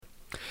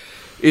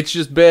It's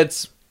Just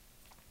Bits.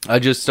 I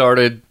just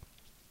started.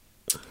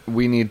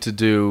 We need to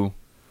do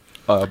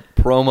a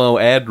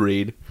promo ad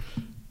read.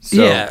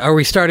 So, yeah, are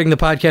we starting the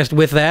podcast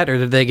with that,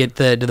 or did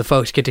the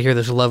folks get to hear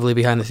this lovely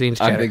behind the scenes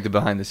chatter? I think the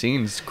behind the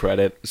scenes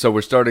credit. So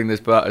we're starting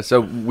this. So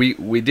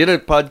we did a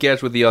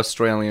podcast with the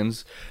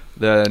Australians.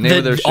 The name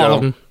of their show. All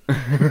of them.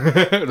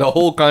 The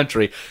whole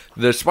country.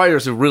 The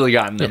spiders have really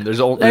gotten them.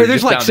 Yeah.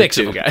 There's like 6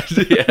 of them, guys.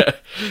 Yeah,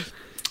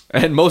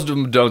 and most of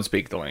them don't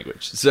speak the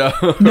language. So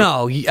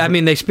no, I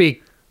mean they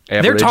speak.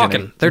 They're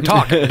talking. They're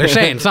talking. They're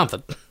saying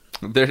something.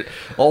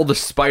 All the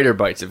spider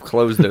bites have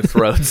closed their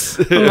throats.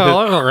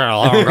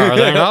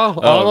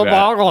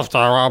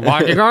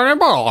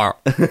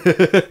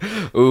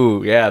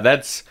 Ooh, yeah,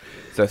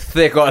 it's a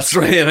thick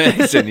Australian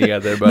accent you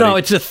got there, buddy. No,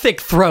 it's a thick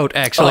throat,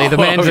 actually. The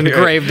man's in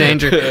grave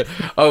danger.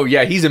 Oh,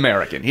 yeah, he's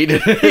American. He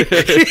doesn't have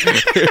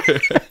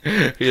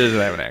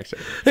an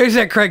accent. There's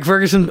that Craig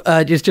Ferguson,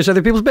 just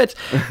other people's bits.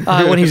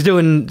 When he's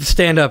doing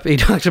stand-up, he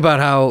talks about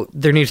how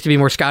there needs to be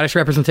more Scottish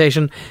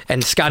representation,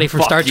 and Scotty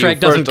from Star Trek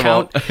doesn't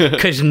count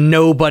because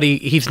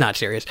he's not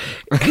serious,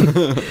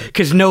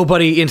 because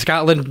nobody in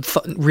Scotland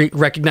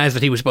recognized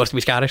that he was supposed to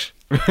be Scottish.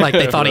 Like,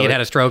 they thought he had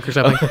a stroke or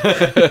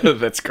something.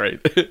 That's great.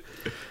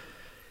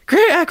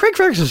 Craig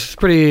Ferguson's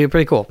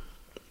pretty cool.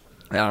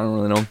 I don't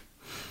really know him.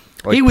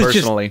 Like, he was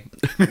personally.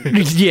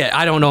 Yeah,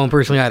 I don't know him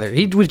personally either.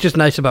 He was just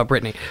nice about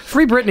Britney.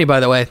 Free Britney,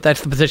 by the way.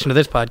 That's the position of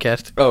this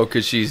podcast. Oh,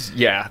 because she's,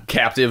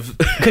 captive.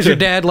 Because your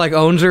dad,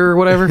 owns her or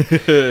whatever.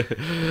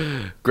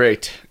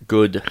 Great.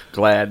 Good.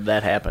 Glad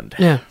that happened.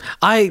 Yeah.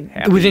 I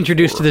was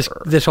introduced to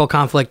this whole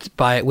conflict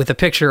with a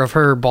picture of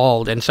her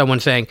bald and someone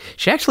saying,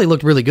 she actually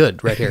looked really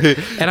good right here.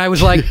 And I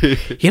was like,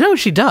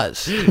 she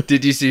does.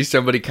 Did you see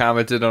somebody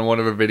commented on one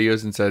of her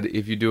videos and said,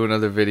 if you do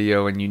another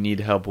video and you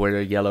need help, wear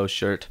a yellow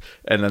shirt.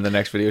 And then the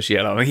next video she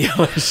had on a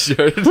yellow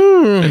shirt.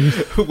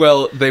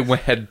 Well, they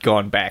had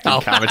gone back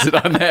and commented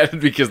on that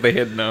because they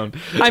had known.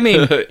 I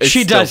mean,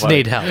 she does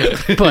need help,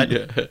 but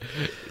yeah,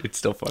 it's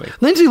still funny.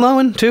 Lindsay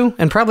Lohan too,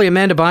 and probably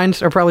Amanda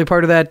Bynes are probably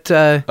part of that.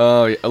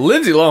 Oh, yeah.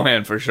 Lindsay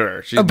Lohan for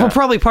sure. She's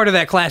probably part of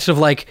that class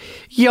of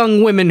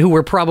young women who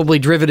were probably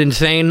driven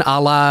insane,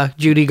 a la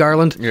Judy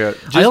Garland. Yeah,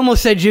 I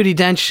almost said Judi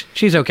Dench.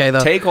 She's okay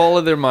though. Take all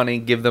of their money,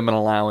 give them an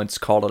allowance,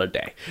 call it a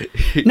day.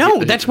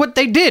 No, that's what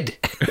they did,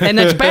 and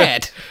that's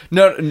bad.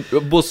 No,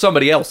 will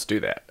somebody else do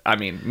that? I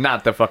mean,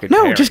 not the fucking.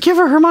 No, parent. Just give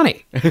her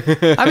money.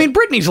 I mean,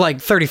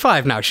 Britney's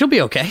 35 now. She'll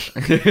be okay.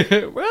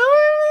 Well,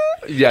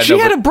 yeah, she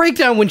had a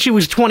breakdown when she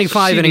was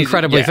 25 and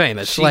incredibly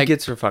famous. She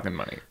gets her fucking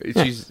money.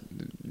 She's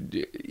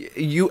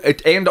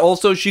and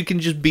also she can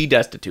just be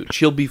destitute.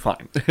 She'll be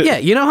fine. Yeah,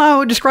 you know how I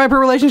would describe her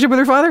relationship with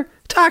her father?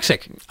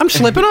 Toxic. I'm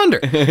slipping under.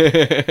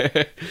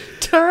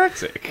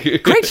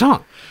 Toxic. Great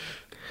song.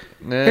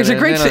 It's a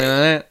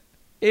great.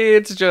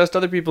 It's just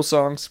other people's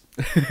songs.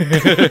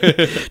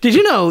 Did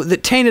you know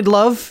that Tainted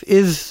Love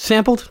is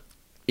sampled?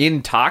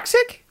 In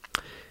Toxic?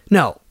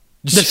 No.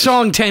 The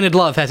song Tainted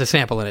Love has a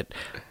sample in it.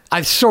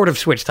 I've sort of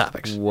switched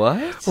topics.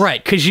 What?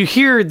 Right, because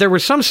there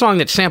was some song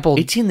that sampled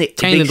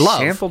Tainted Love.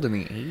 Sampled in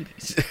the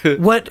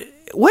 80s.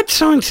 What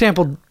song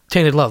sampled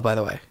Tainted Love, by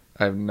the way?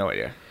 I have no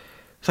idea.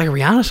 It's like a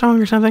Rihanna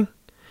song or something?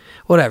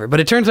 Whatever. But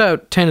it turns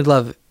out Tainted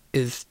Love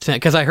is...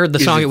 Because I heard the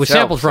song it was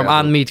sampled from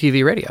on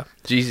MeTV Radio.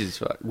 Jesus,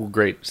 fuck. Well,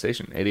 great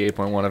station. 88.1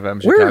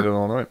 FM, Chicago,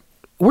 Illinois.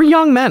 We're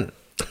young men.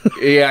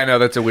 Yeah, I know.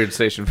 That's a weird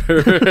station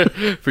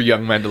for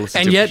young men to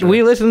listen to. And yet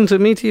we listen to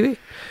MeTV.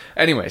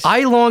 Anyways.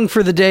 I long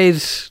for the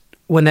days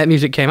when that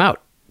music came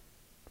out.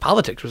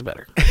 Politics was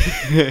better.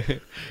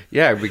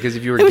 Yeah, because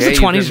if you were gay, it was the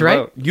 20s, right?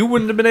 Vote. You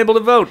wouldn't have been able to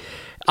vote.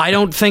 I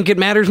don't think it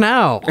matters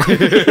now.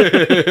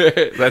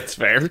 That's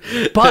fair.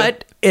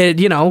 But,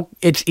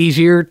 it's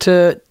easier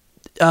to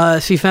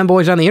see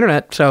femboys on the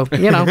internet, so,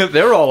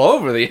 They're all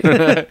over the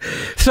internet.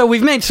 So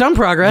we've made some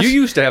progress. You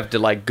used to have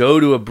to, go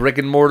to a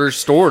brick-and-mortar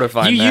store to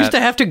find that. You used to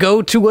have to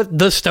go to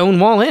the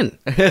Stonewall Inn.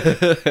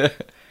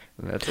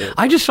 That's it.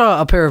 I just saw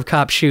a pair of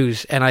cop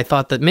shoes, and I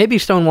thought that maybe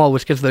Stonewall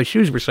was because those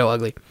shoes were so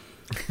ugly.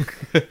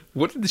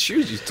 What did the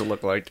shoes used to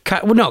look like?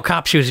 No,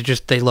 cop shoes are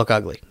they look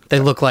ugly. They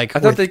look like... I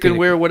thought they could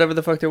wear whatever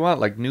the fuck they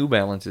want, like New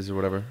Balances or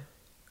whatever.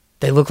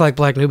 They look like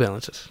black New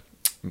Balances.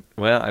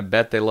 Well, I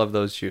bet they love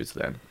those shoes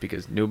then,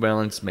 because New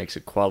Balance makes a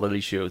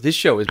quality shoe. This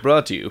show is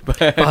brought to you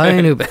by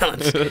New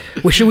Balance.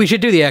 We should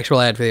do the actual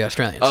ad for the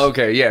Australians.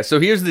 Okay, yeah. So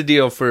here's the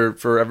deal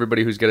for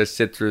everybody who's going to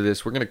sit through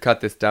this. We're going to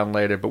cut this down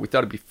later, but we thought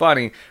it'd be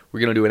funny.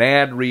 We're going to do an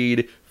ad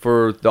read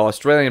for the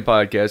Australian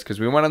podcast, because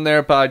we went on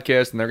their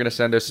podcast, and they're going to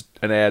send us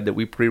an ad that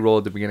we pre-roll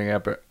at the beginning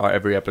of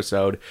every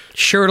episode.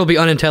 Sure, it'll be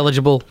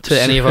unintelligible to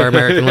any of our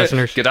American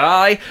listeners.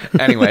 G'day.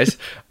 Anyways.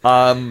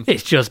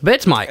 It's just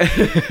bits, Mike.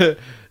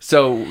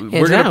 So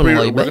we're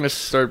gonna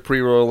start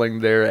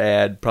pre-rolling their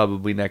ad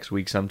probably next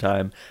week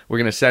sometime. We're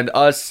gonna send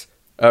us,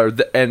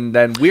 and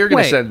then we're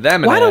gonna send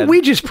them an ad. Why don't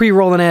we just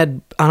pre-roll an ad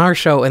on our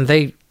show and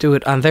they do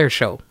it on their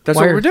show? That's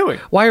what we're doing.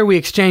 Why are we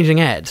exchanging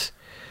ads?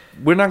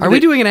 we're not. Are we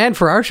doing an ad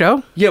for our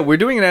show? Yeah, we're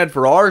doing an ad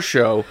for our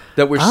show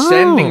that we're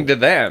sending to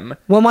them.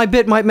 Well, my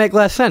bit might make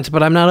less sense,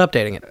 but I'm not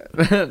updating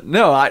it.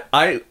 No,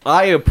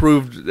 I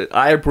approve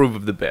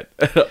of the bit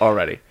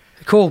already.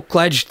 Cool.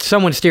 Glad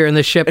someone's steering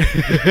this ship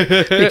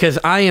because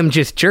I am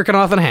just jerking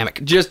off in a hammock.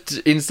 Just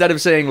instead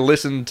of saying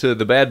listen to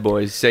the bad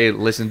boys, say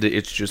listen to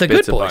It's Just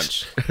Bits a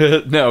bunch.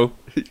 No,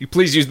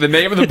 please use the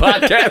name of the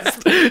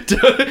podcast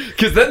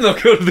because then they'll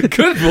go to the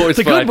Good Boys.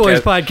 The Good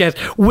Boys podcast,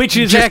 which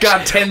is just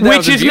got 10,000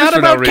 which is views not for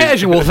about no reason.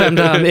 casual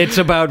femdom. It's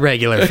about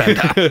regular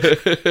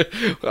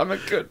femdom. I'm a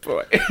good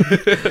boy.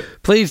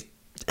 Please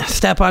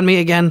step on me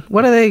again.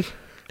 What are they?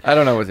 I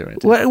don't know what they're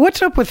into.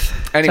 What's up with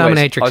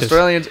dominatrixes?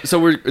 Australians.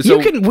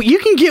 You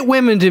can get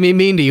women to be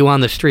mean to you on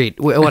the street.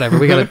 Whatever.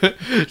 We gotta.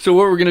 So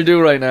what we're gonna do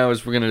right now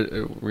is we're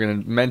gonna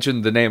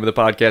mention the name of the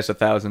podcast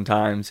 1,000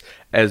 times,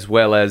 as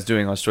well as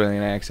doing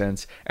Australian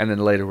accents, and then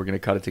later we're gonna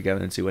cut it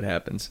together and see what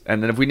happens.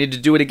 And then if we need to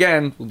do it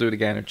again, we'll do it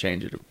again or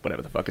change it or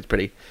whatever the fuck. It's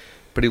pretty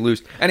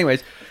loose.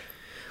 Anyways,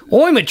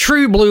 I'm a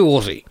true blue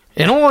Aussie,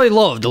 and I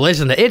love to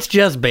listen to It's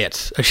Just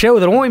Bits, a show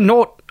that I'm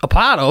not a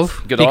part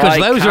of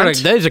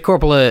because there's a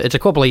couple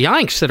of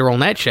Yanks that are on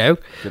that show.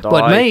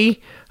 But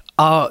me,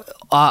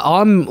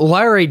 I'm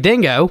Larry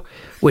Dingo,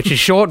 which is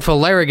short for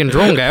Larrigan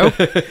Drongo,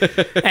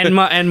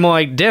 and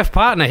my deaf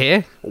partner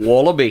here,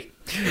 Wallaby.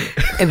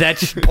 And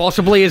that's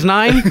possibly his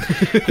name.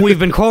 We've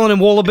been calling him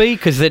Wallaby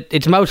because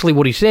it's mostly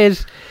what he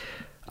says.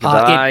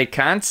 I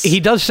can't. He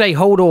does say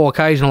Hodor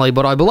occasionally,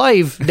 but I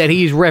believe that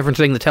he's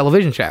referencing the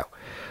television show,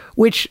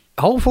 which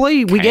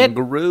hopefully we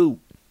Kangaroo.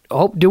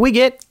 Do we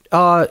get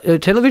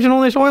television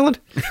on this island,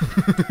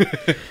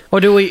 or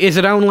do we? Is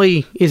it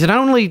only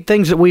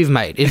things that we've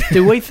made?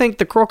 Do we think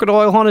the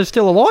crocodile hunter is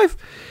still alive?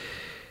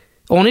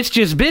 On It's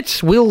Just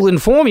Bits, we'll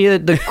inform you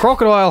that the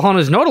crocodile hunter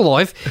is not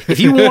alive. If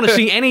you want to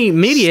see any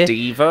media,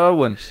 Steve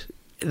Irwin.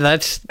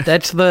 That's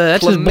his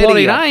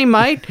bloody name,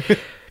 mate.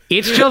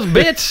 It's Just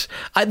Bits.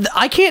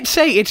 I can't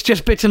say It's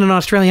Just Bits in an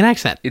Australian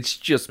accent. It's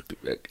just...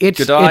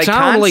 It's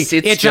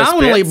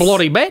only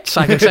bloody bits.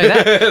 I can say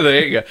that.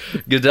 There you go.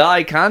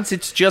 G'day, cunts.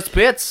 It's Just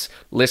Bits.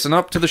 Listen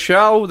up to the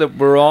show that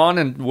we're on,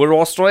 and we're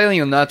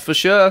Australian, that's for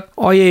sure.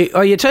 Are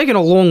you taking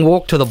a long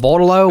walk to the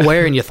bottle-o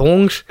wearing your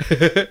thongs?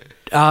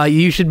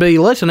 You should be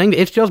listening to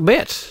It's Just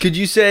Bits. Could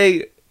you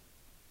say...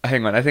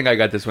 Hang on, I think I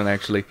got this one,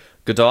 actually.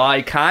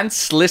 G'day,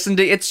 cunts. Listen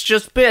to It's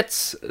Just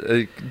Bits.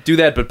 Do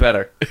that, but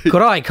better.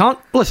 G'day, cunt.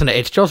 Listen to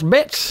It's Just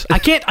Bits. I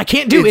can't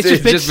do It's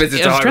Just Bits.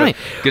 It's Australian.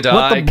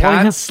 G'day,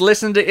 cunts.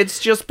 Listen to It's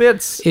Just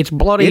Bits. It's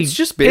bloody... It's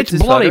Just Bits.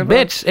 It's bloody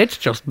bits. It's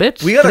Just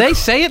Bits. Do they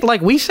say it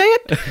like we say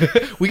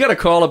it? We gotta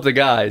call up the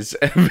guys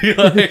and be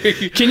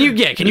like... Can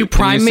you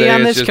prime me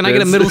on this? Can I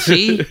get a middle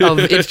C of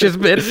It's Just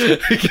Bits?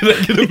 Can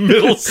I get a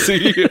middle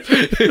C?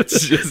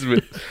 It's Just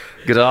Bits.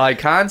 G'day,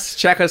 cunts.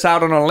 Check us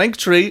out on our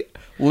Linktree.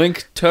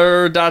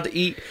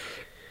 linktr.ee.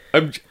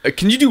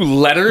 Can you do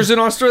letters in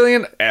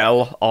Australian?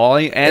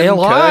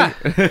 L-I-N-K.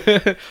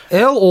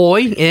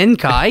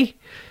 L-I-N-K.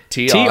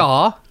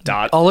 T-R.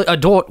 A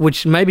dot,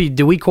 which maybe,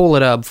 do we call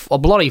it a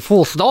bloody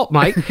full stop,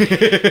 mate?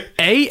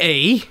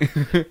 A-E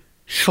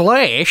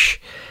slash,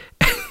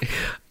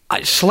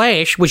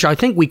 which I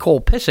think we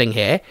call pissing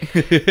here.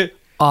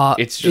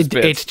 It's Just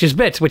Bits. It's Just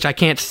Bits, which I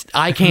can't,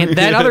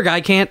 that other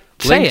guy can't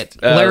say it.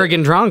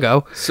 Larrigan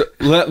Drongo. So,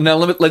 now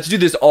let's do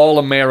this all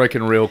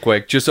American real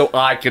quick, just so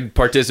I can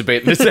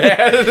participate in this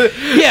ad.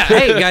 Yeah,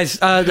 hey guys,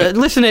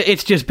 listen to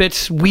It's Just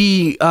Bits.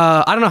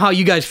 I don't know how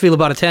you guys feel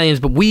about Italians,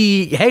 but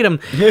we hate them.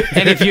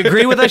 And if you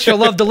agree with us, you'll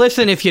love to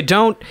listen. If you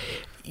don't,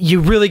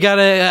 you really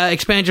gotta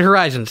expand your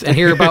horizons and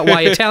hear about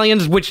why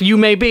Italians, which you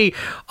may be,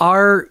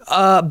 are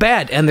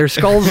bad, and their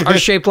skulls are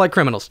shaped like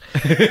criminals.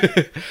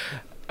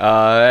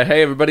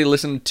 Hey everybody,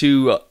 listen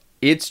to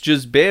It's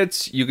Just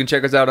Bits. You can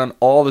check us out on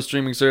all the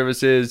streaming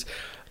services.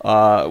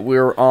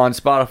 We're on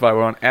Spotify,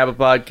 we're on Apple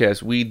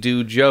Podcasts. We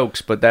do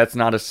jokes, but that's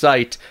not a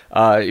site.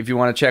 If you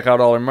want to check out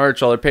all our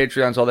merch, all our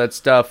Patreons, all that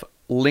stuff,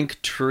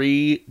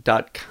 linktr.com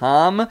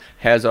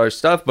has our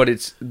stuff, but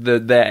it's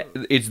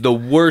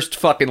the worst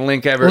fucking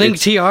link ever.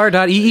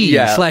 linktr.ee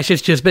 /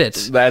 It's Just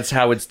Bits. That's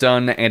how it's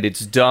done, and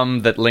it's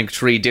dumb that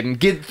Linktree didn't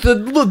get the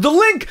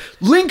link.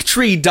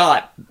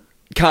 Linktree.com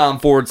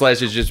 /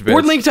 It's Just Bits.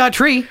 Or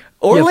link.tree.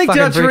 Or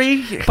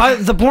link.tree.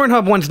 The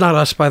Pornhub one's not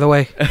us, by the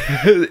way.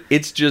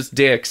 It's Just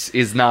Dicks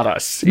is not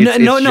us.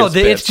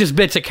 It's Just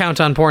Bits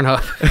account on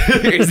Pornhub.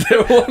 Is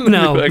there one?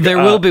 No, there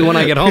will be when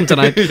I get home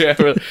tonight.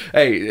 Yeah,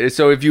 hey,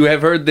 so if you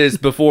have heard this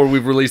before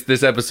we've released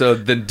this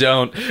episode, then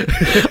don't.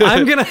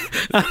 I'm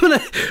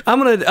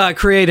gonna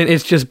create an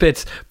It's Just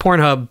Bits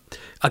Pornhub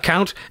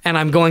account, and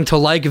I'm going to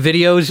like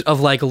videos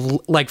of like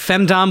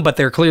femdom, but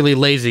they're clearly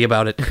lazy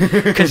about it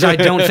because I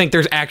don't think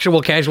there's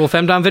actual casual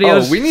femdom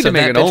videos. Oh, we need to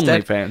make an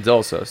OnlyFans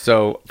also.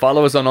 So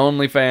follow us on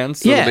OnlyFans.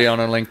 So it'll be on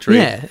our Linktree.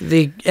 Yeah,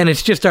 and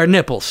it's just our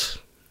nipples.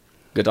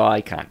 Good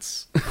eye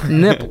cunts.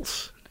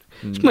 Nipples.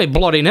 It's my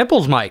bloody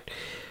nipples, mate.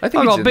 I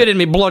think got bit in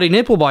me bloody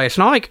nipple by a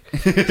snake.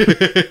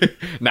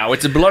 Now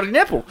it's a bloody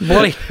nipple.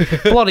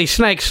 Bloody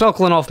snake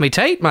suckling off me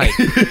tape, mate.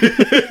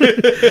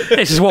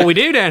 This is what we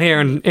do down here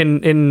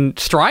in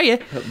Australia.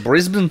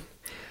 Brisbane.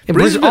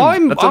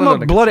 I'm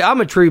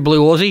a true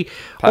blue Aussie.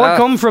 I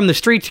come from the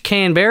streets of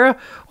Canberra.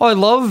 I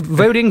love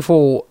voting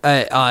for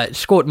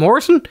Scott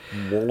Morrison,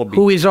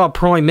 who is our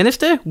Prime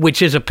Minister,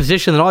 which is a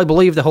position that I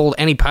believe to hold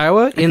any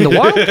power in the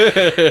world.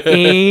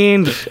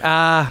 And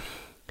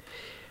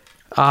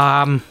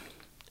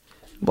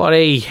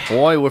buddy,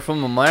 boy, we're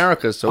from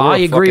America, so I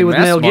agree with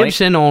Mel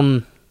Gibson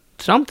on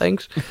some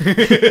things.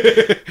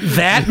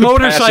 That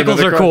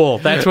motorcycles are cool.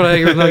 That's what I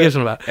agree with Mel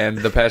Gibson about. And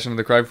The Passion of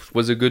the Christ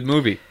was a good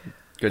movie.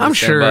 I'm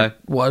sure it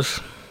was.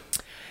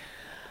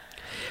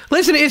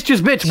 Listen, It's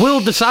Just Bits.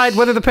 We'll decide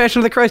whether The Passion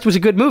of the Christ was a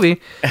good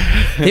movie.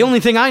 The only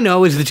thing I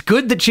know is it's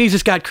good that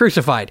Jesus got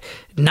crucified.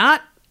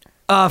 Not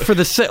for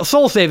the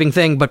soul-saving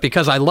thing, but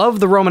because I love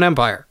the Roman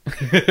Empire.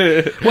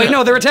 Wait,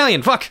 no, they're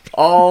Italian. Fuck.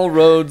 All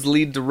roads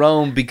lead to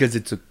Rome because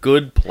it's a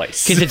good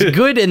place. Because it's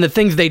good and the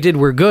things they did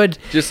were good.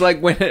 Just like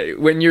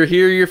when you're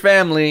here, you're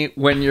family.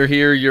 When you're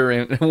here, you're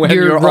in. When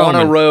you're Roman.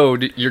 On a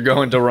road, you're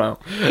going to Rome.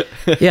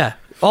 Yeah.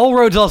 All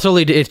roads also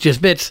lead to It's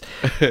Just Bits.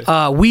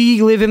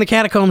 We live in the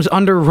catacombs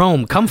under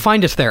Rome. Come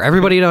find us there.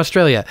 Everybody in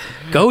Australia.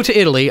 Go to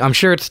Italy. I'm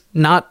sure it's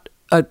not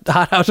a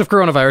hothouse of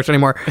coronavirus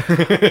anymore.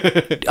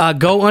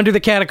 Go under the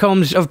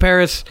catacombs of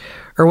Paris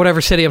or whatever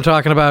city I'm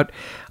talking about.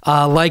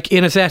 Like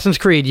in Assassin's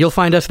Creed, you'll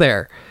find us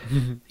there.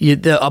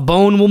 A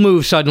bone will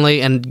move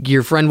suddenly and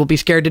your friend will be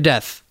scared to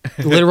death.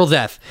 Literal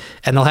death.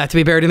 And they'll have to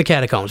be buried in the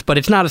catacombs. But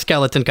it's not a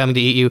skeleton coming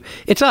to eat you.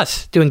 It's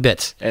us doing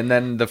bits. And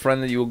then the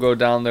friend that you will go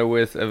down there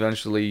with,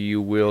 eventually you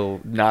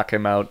will knock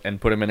him out and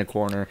put him in a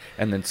corner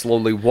and then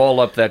slowly wall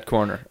up that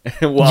corner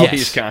while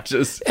he's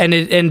conscious.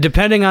 And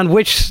depending on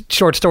which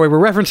short story we're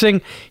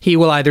referencing, he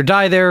will either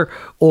die there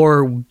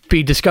or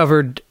be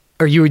discovered,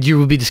 or you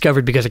will be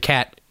discovered because a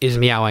cat is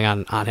meowing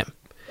on him.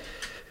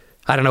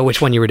 I don't know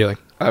which one you were doing.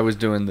 I was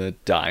doing the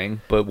dying,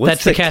 but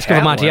that's the Cask of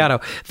Amontillado.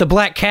 One? The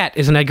Black Cat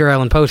is an Edgar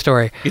Allan Poe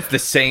story. It's the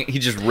same. He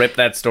just ripped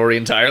that story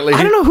entirely.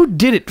 I don't know who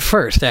did it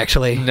first,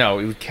 actually.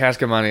 No,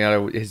 Cask of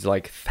Amontillado is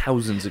like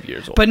thousands of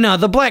years old. But no,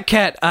 the Black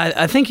Cat.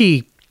 I think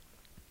he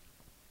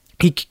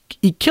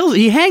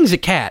hangs a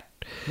cat.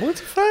 What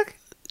the fuck?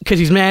 Because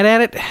he's mad at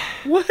it.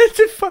 What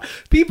the fuck?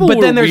 People. But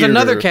then there's weirder.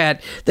 Another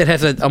cat that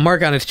has a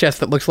mark on its chest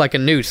that looks like a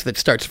noose that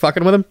starts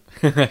fucking with him.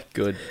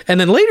 Good. And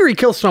then later he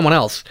kills someone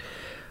else.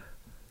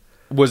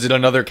 Was it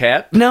another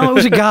cat? No, it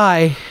was a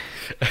guy.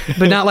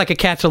 But not like a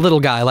cat's a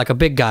little guy, like a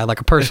big guy, like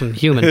a person,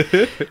 human.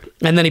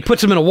 And then he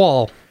puts him in a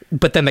wall,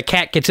 but then the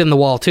cat gets in the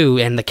wall too,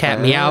 and the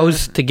cat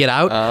meows to get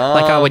out,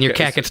 like how when your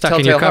cat gets stuck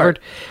in your cupboard.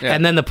 Yeah.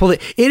 And then the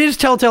police... It is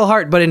Telltale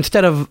Heart, but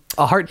instead of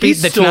a heartbeat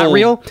that's not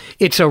real,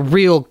 it's a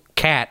real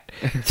cat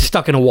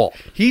stuck in a wall.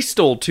 He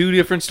stole two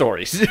different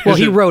stories. Well,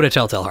 he wrote a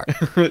Telltale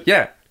Heart.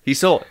 Yeah, he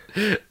stole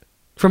it.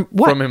 From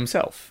what? From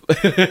himself.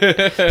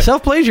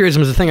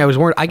 Self-plagiarism is the thing I was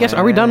worried. I guess,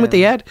 are we done with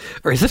the ad?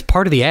 Or is this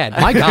part of the ad?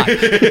 My God.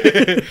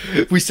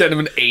 We sent him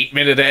an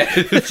 8-minute ad.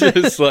 It's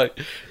just like,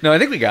 no, I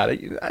think we got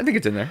it. I think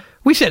it's in there.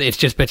 We said It's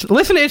Just Bits.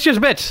 Listen to It's Just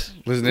Bits.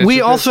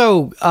 We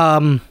also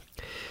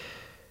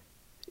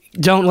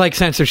don't like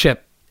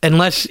censorship,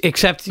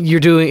 except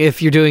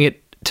if you're doing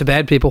it to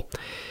bad people.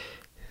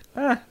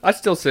 I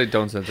still say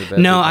don't censor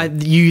bad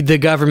people. The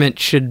government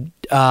should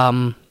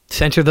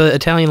censor the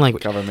Italian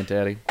language. Government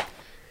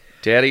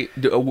Daddy,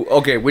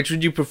 okay, which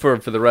would you prefer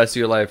for the rest of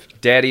your life?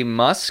 Daddy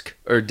Musk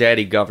or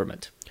Daddy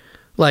Government?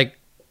 Like,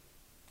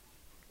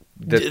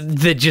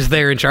 that just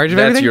they're in charge of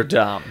everything? That's your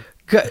dom.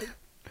 Okay,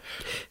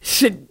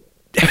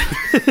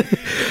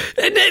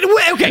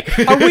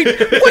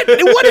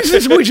 what is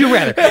this would you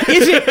rather?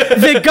 Is it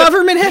the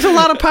government has a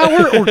lot of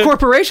power or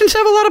corporations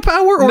have a lot of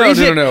power? Or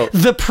no.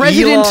 The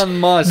president, Elon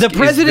Musk the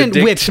president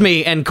whips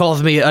me and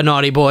calls me a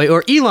naughty boy,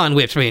 or Elon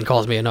whips me and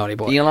calls me a naughty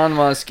boy? Elon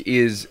Musk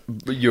is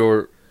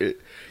your...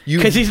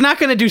 Because he's not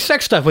going to do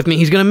sex stuff with me.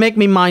 He's going to make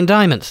me mine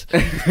diamonds.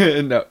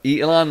 No,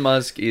 Elon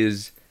Musk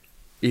is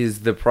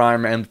the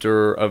prime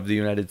emperor of the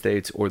United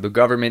States, or the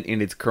government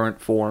in its current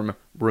form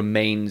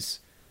remains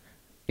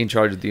in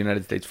charge of the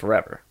United States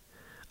forever.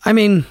 I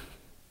mean,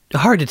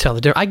 hard to tell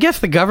the difference. I guess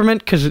the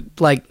government, because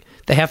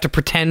they have to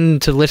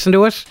pretend to listen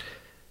to us,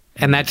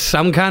 and that's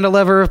some kind of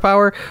lever of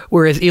power,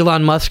 whereas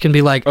Elon Musk can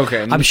be like,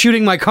 okay, I'm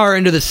shooting my car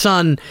into the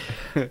sun,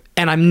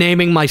 and I'm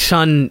naming my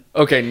son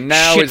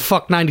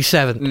Shitfuck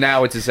 97.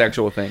 Now it's a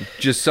sexual thing.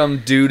 Just some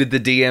dude at the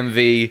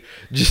DMV,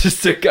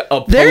 just a postal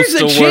worker. There's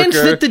a chance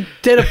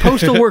that a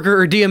postal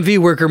worker or DMV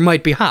worker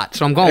might be hot,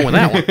 so I'm going with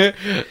that one.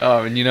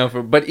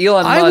 But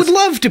Elon Musk... I would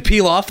love to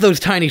peel off those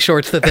tiny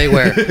shorts that they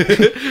wear.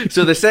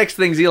 So the sex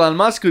things Elon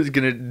Musk is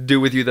going to do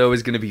with you, though,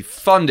 is going to be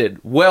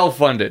funded, well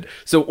funded.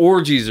 So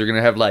orgies are going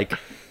to have, like...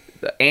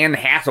 Anne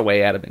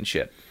Hathaway at him and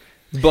shit.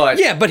 But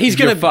he's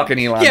gonna fucking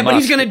Elon Musk. Yeah, but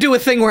he's gonna do a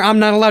thing where I'm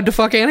not allowed to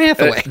fuck Anne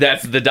Hathaway.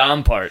 That's the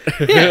dom part.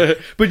 Yeah.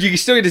 But you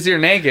still get to see her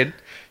naked.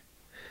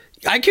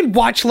 I can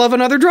watch Love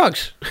and Other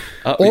Drugs.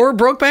 Or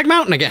Brokeback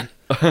Mountain again.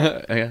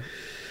 Yeah.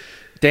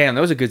 Damn,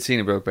 that was a good scene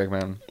in Brokeback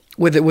Mountain.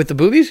 With the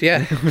boobies,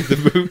 yeah.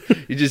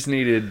 You just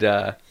needed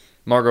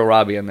Margot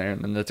Robbie in there,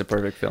 and then that's a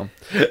perfect film.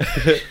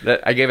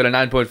 I gave it a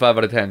 9.5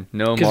 out of 10.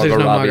 No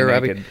Margot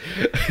Robbie naked.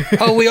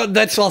 Oh,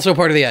 that's also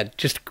part of the ad.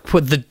 Just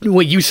put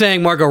you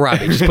saying Margot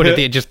Robbie. Just put it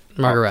there. Just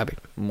Margot Robbie.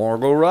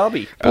 Margot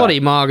Robbie. Bloody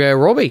Margot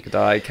Robbie.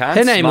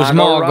 Her name was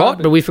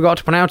Margot, but we forgot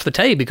to pronounce the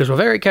T because we're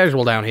very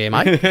casual down here,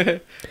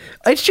 mate.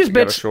 It's just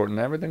bits. Shorten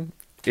everything.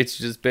 It's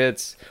just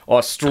bits.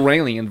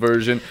 Australian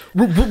version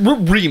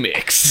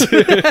remix.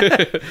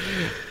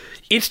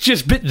 It's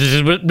just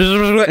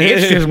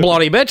it's just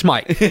bloody bits,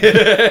 mate.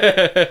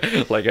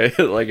 like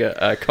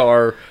a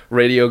car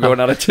radio going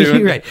out of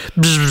tune. Right.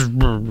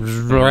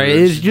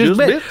 It's just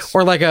bits.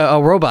 Or like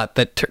a robot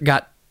that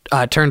got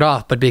turned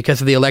off, but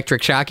because of the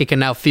electric shock, it can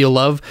now feel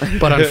love,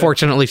 but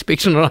unfortunately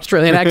speaks in an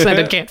Australian accent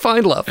and can't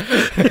find love.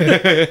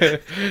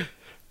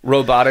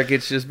 Robotic,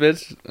 it's just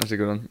bits. That's a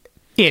good one.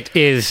 It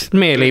is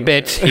merely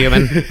bits,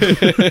 human.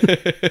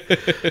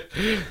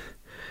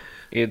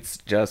 It's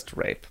just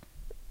rape.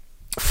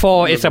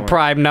 4 is a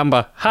prime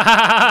number.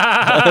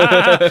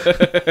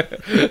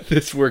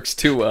 This works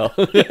too well.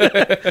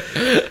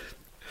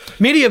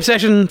 Media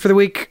obsession for the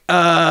week,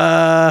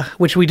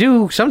 which we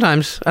do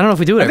sometimes. I don't know if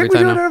we do it every time. I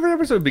think we do it every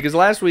episode, because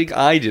last week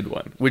I did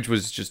one, which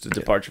was just a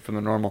departure from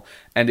the normal,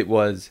 and it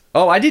was...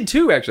 Oh, I did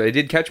two, actually. I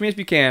did Catch Me If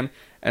You Can,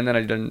 and then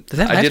I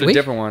did a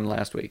different one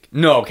last week.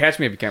 No, Catch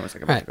Me If You Can was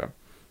like a month ago.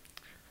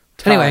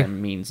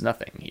 Time means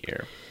nothing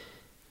here.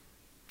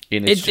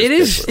 It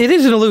is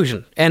an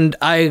illusion, and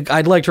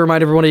I'd like to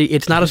remind everybody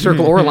it's not a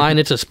circle or a line,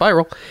 it's a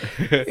spiral.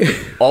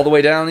 All the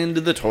way down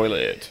into the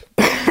toilet.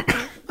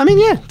 I mean,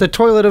 yeah, the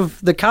toilet of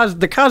the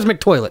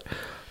cosmic toilet,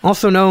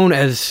 also known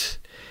as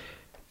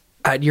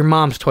your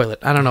mom's toilet.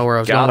 I don't know where I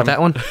was going with that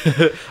one.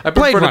 I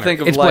prefer to think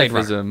of life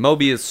as a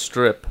Mobius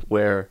strip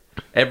where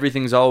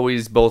everything's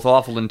always both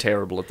awful and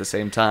terrible at the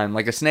same time,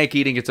 like a snake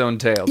eating its own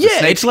tail. The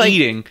snake's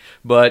eating,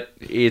 but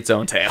its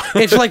own tail.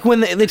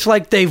 It's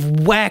like they've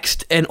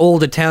waxed an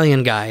old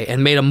Italian guy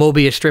and made a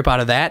Mobius strip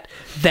out of that.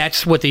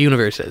 That's what the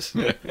universe is.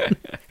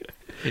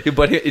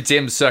 But it's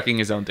him sucking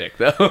his own dick,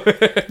 though.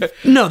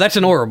 No, that's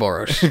an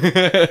Ouroboros.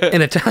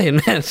 An Italian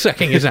man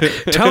sucking his own.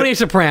 Tony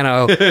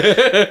Soprano.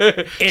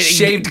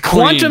 Shaved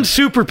quantum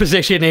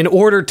superposition in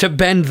order to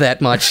bend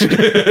that much.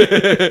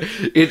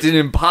 It's an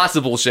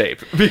impossible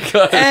shape.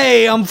 Because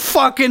hey, I'm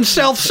fucking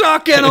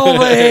self-sucking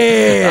over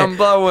here. I'm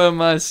blowing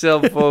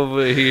myself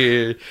over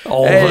here.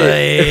 Over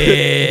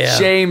here.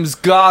 James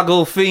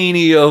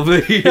Gogglefini over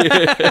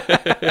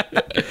here.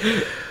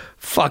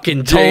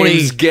 Fucking Tony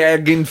James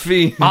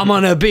Gagglefini. I'm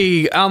gonna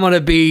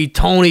be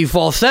Tony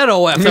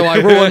Falsetto after I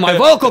ruin my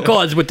vocal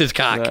cords with this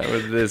cock. Not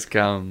with this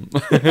cum.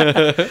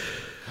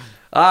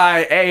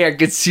 I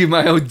can see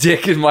my own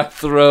dick in my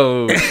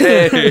throat.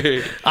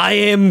 Hey. I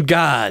am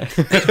God.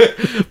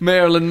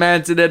 Marilyn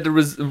Manson had to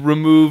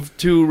remove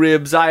 2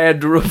 ribs. I had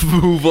to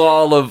remove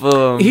all of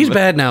them. He's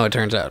bad now, it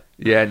turns out.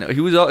 Yeah, no, he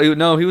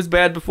was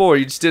bad before.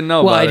 You just didn't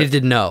know. Well, I just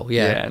didn't know.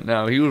 Yeah,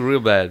 no, he was real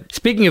bad.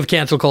 Speaking of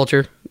cancel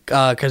culture,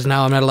 because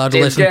now I'm not allowed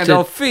to listen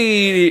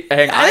Gandolfini.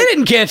 to... I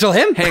didn't cancel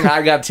him. Hang on,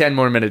 I got 10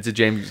 more minutes of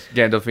James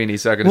Gandolfini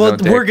sucking his own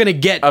dick. Well, we're going to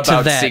get to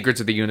that. About Secrets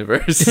of the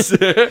Universe.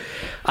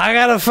 I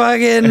gotta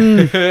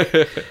fucking...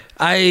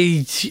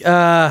 I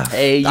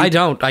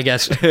don't, I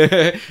guess.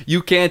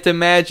 You can't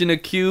imagine a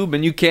cube,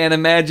 and you can't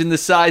imagine the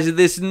size of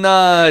this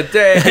nut.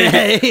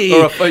 Hey,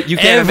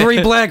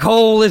 every black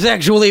hole is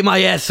actually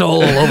my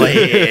asshole over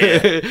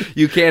here.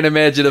 You can't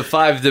imagine a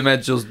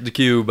 5-dimensional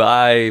cube.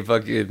 I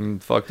fucking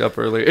fucked up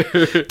earlier.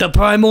 The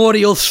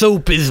primordial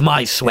soup is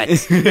my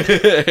sweat.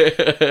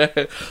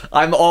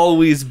 I'm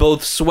always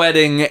both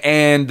sweating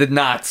and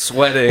not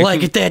sweating.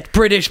 Like that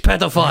British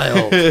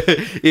pedophile.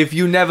 If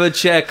you never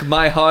check,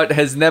 my heart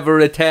has never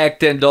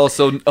attacked and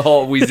also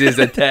always is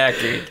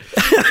attacking.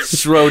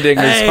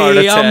 Schrodinger's heart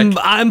attack.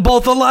 I'm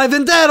both alive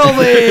and dead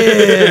over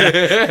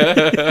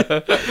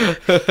here.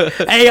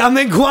 Hey, I'm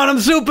in quantum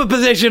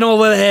superposition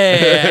over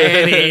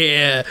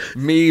there.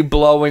 Me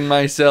blowing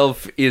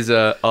myself is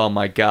oh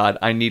my god,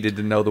 I needed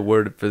to know the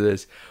word for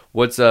this.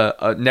 What's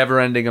a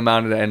never-ending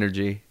amount of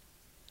energy?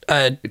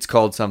 It's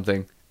called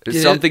something.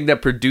 It's something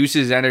that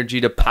produces energy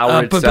to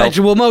power itself.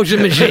 Perpetual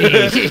motion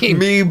machine.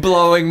 Me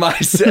blowing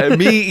myself,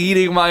 me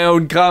eating my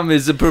own cum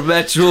is a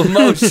perpetual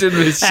motion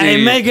machine. I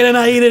make it and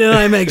I eat it and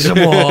I make some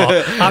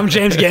more. I'm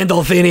James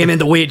Gandolfini. I'm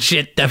into weird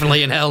shit.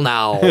 Definitely in hell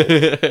now.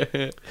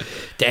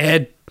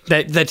 Dad,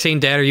 that scene,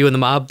 Dad, are you in the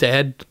mob?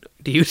 Dad,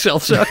 do you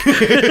self-suck?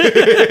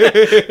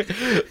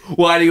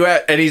 Why do you...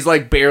 And he's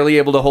like barely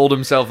able to hold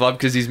himself up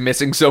because he's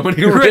missing so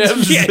many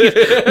ribs.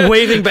 Yeah,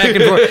 waving back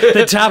and forth.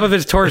 The top of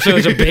his torso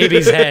is a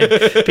baby's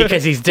head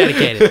because he's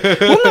dedicated.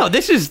 Well, no,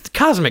 this is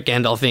cosmic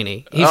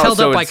Gandolfini. He's held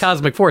up by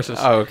cosmic forces.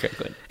 Oh, okay,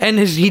 good. And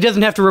he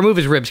doesn't have to remove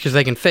his ribs because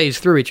they can phase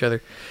through each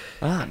other.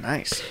 Ah,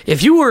 nice.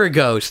 If you were a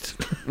ghost,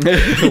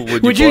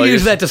 would you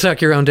use that to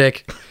suck your own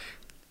dick?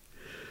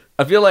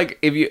 I feel like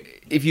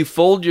if you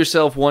fold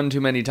yourself one too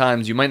many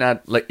times, you might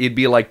not... like. It'd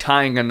be like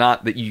tying a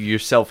knot that you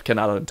yourself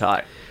cannot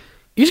untie.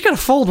 You just gotta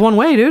fold one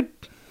way, dude.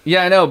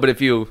 Yeah, I know, but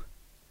if you...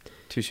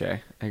 Touche,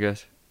 I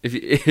guess.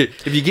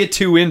 if you get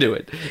too into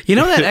it. You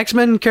know that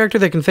X-Men character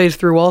that can phase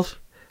through walls?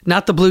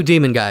 Not the blue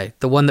demon guy,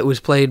 the one that was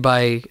played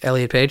by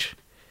Elliot Page?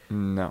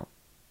 No.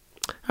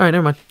 All right,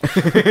 never mind.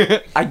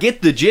 I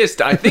get the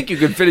gist. I think you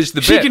can finish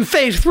the bit. She can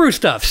phase through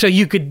stuff, so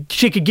she could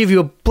give you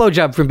a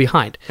blowjob from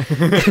behind.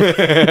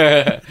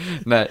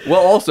 Well,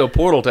 also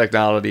portal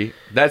technology.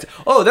 That's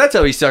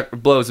how he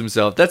blows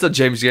himself. That's how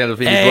James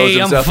Gandolfini blows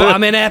himself.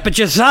 I'm in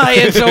aperture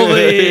science over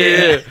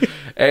here.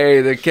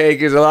 Hey, the cake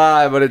is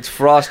alive, but it's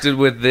frosted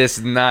with this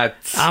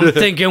nuts. I'm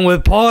thinking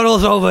with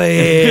portals over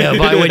here,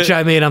 by which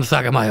I mean I'm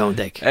sucking my own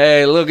dick.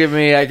 Hey, look at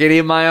me. I can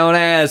eat my own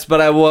ass,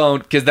 but I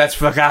won't, because that's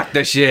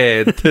fakakta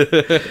shit.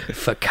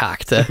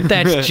 Fakakta.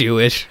 That's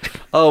Jewish.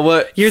 Oh,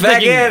 what? You're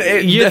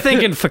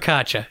thinking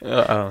focaccia.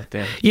 Oh,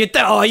 damn. You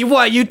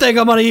think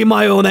I'm going to eat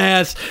my own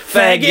ass?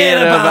 Forget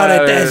about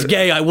it. That's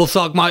gay. I will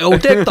suck my own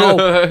dick,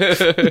 though.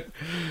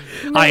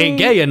 I ain't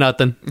gay or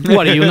nothing.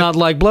 What, do you not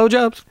like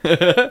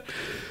blowjobs?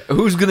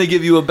 Who's gonna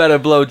give you a better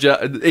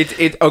blowjob?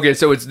 It's okay.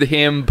 So it's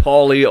him,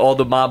 Paulie, all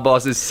the mob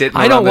bosses sitting.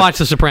 I don't watch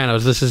The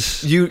Sopranos. This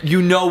is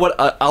you know what?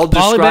 I'll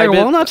describe it.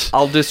 Walnuts?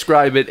 I'll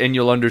describe it, and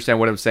you'll understand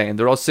what I'm saying.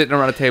 They're all sitting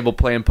around a table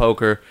playing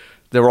poker.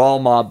 They're all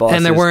mob bosses,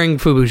 and they're wearing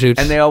FUBU suits.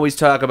 And they always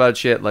talk about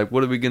shit like,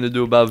 "What are we gonna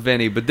do about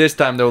Vinny?" But this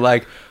time they're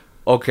like,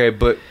 "Okay,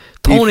 but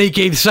Tony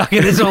keeps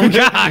sucking his own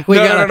cock."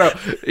 No.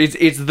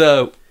 It's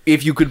the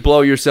if you could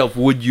blow yourself,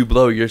 would you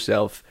blow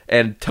yourself?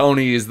 And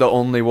Tony is the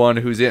only one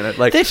who's in it.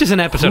 Like, this is an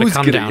episode of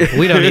Come Down.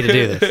 We don't need to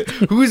do this.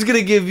 Who's going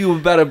to give you a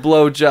better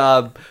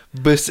blowjob?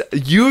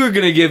 You're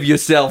going to give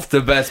yourself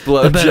the best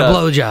blowjob. The better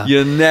blowjob.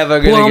 You're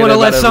never going to I'm going to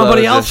let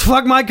somebody else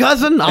fuck my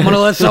cousin? I'm going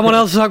to let someone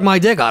else suck my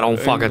dick? I don't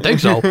fucking think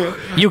so.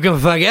 You can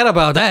forget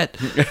about that.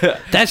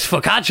 That's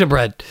focaccia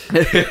bread.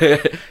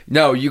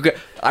 No, you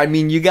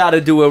got to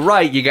do it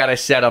right. You got to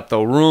set up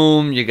the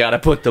room. You got to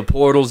put the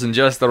portals in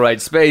just the right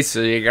space,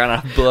 so you're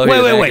going to blow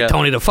Wait,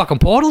 Tony, the fucking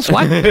portals?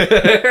 What?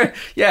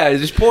 Yeah,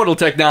 there's portal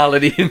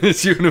technology in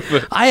this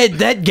universe. I had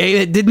that game.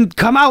 It didn't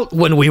come out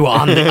when we were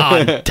on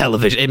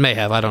television. It may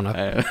have. I don't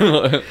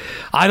know.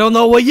 I don't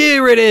know what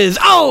year it is.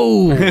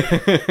 Oh!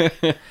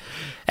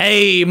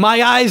 Hey,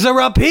 my eyes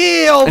are up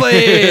here over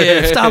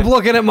here. Stop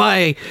looking at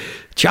my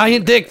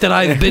giant dick that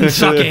I've been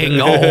sucking.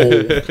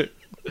 Oh.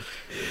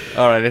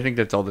 All right, I think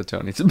that's all the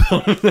Tony's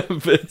about.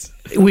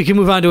 We can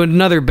move on to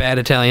another bad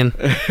Italian.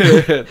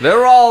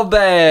 They're all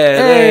bad.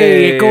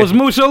 Hey, it goes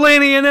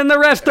Mussolini and then the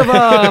rest of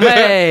them.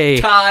 Hey.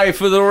 Tie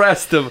for the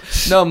rest of them.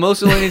 No,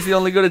 Mussolini's the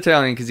only good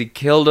Italian because he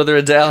killed other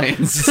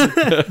Italians.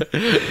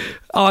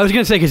 I was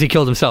going to say because he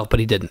killed himself, but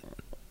he didn't.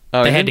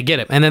 They had to get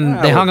him. And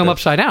then they hung him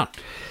upside down.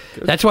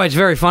 Good. That's why it's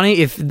very funny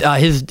if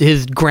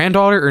his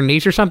granddaughter or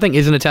niece or something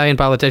is an Italian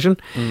politician,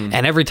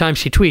 and every time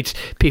she tweets,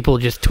 people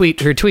just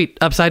tweet her tweet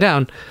upside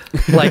down,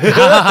 like, ha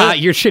ha ha,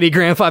 your shitty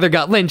grandfather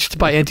got lynched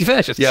by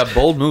anti-fascists. Yeah,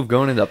 bold move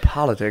going into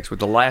politics with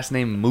the last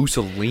name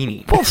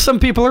Mussolini. Well, some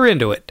people are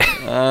into it.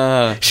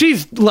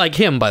 She's like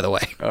him, by the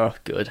way. Oh,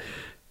 good.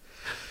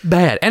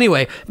 Bad.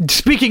 Anyway,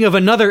 speaking of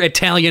another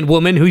Italian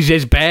woman who's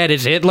as bad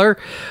as Hitler,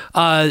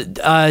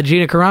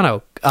 Gina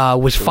Carano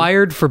was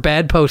fired for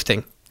bad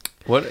posting.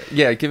 What?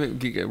 Yeah, do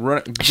the whole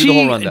rundown.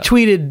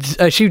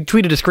 She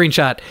tweeted a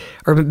screenshot,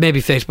 or maybe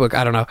Facebook,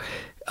 I don't know.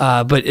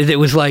 But it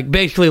was like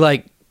basically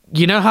like,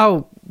 you know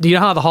how the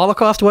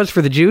Holocaust was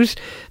for the Jews?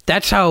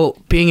 That's how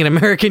being an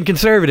American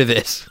conservative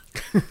is.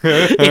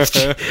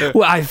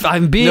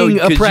 I'm being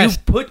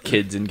oppressed. You put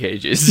kids in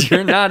cages.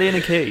 You're not in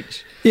a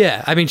cage.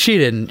 Yeah, I mean she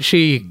didn't.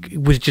 She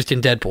was just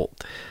in Deadpool,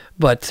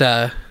 but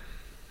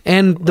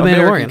and the Mandalorian.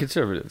 American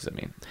conservatives, I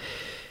mean.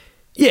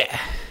 Yeah,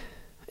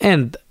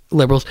 and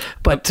liberals,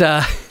 but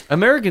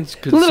American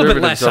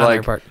conservatives are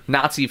like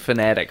Nazi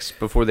fanatics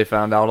before they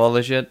found out all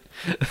this shit.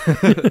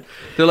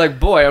 They're like,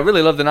 boy, I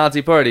really love the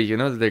Nazi party. You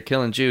know that they're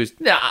killing Jews.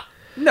 Nah,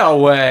 no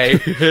way.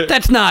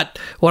 That's not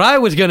what I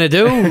was gonna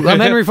do. I'm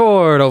Henry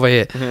Ford over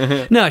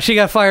here. No, she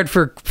got fired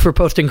for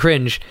posting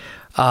cringe,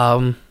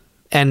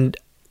 and.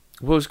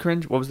 What was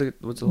cringe? What's the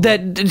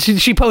that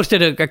she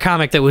posted a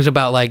comic that was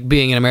about like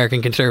being an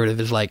American conservative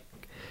is like.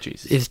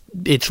 Jesus.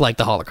 It's like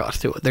the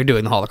Holocaust to it. They're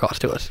doing the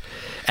Holocaust to us.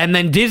 And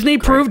then Disney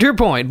proved her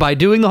point by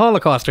doing the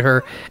Holocaust to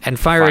her and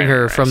firing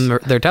her from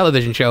their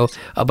television show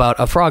about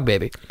a frog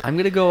baby. I'm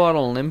going to go out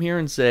on a limb here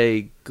and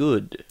say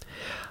good.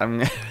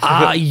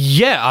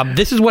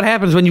 This is what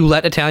happens when you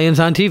let Italians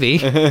on TV.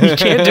 You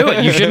can't do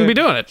it. You shouldn't be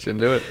doing it.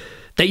 Shouldn't do it.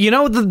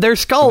 Their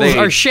skulls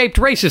are shaped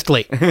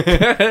racistly.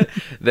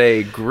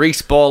 They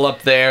grease ball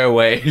up their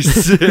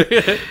ways.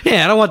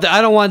 Yeah,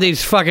 I don't want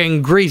these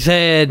fucking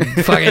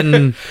greasehead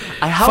fucking.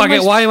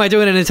 Why am I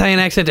doing an Italian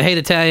accent to hate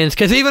Italians?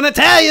 Because even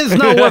Italians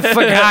know what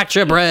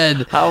focaccia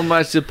bread. How am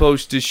I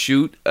supposed to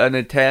shoot an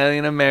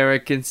Italian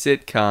American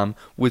sitcom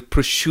with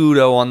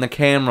prosciutto on the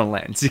camera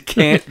lens? It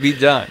can't be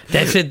done.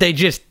 That's it. They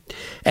just.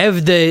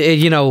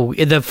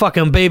 The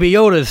fucking Baby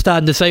Yoda is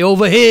starting to say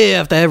over here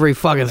after every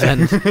fucking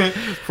sentence.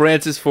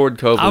 Francis Ford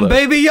Coppola. I'm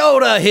Baby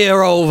Yoda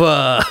here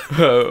over.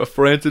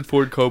 Francis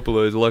Ford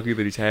Coppola is lucky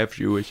that he's half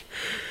Jewish.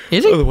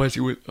 Is he? Otherwise, he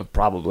would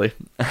probably.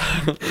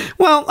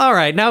 Well, all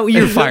right. Now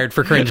you're fired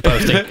for cringe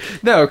posting.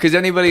 No, because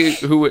anybody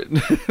who would...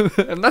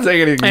 I'm not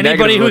saying anything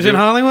Anybody negative who's in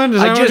Hollywood?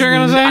 Is that what you're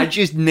going to say? I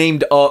just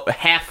named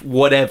half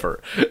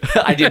whatever.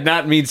 I did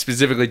not mean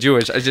specifically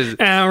Jewish. I just...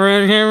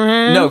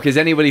 No, because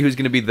anybody who's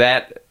going to be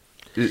that...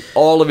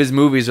 All of his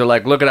movies are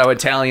like, look at how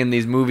Italian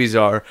these movies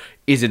are,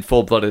 isn't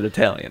full-blooded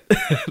Italian.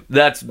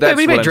 That's yeah, but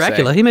he what made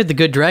Dracula. Saying. He made the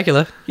good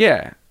Dracula.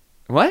 Yeah.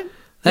 What?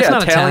 That's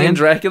not Italian.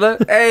 Dracula.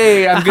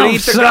 Hey, I'm gonna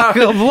eat the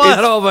garlic.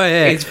 Blood over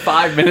here. It's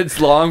 5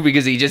 minutes long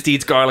because he just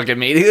eats garlic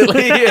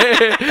immediately.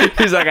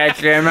 He's like, I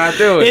cannot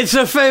do it. It's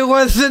a fate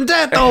worse than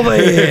death over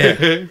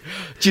here.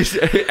 Just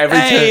every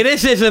time. Hey,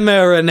 this isn't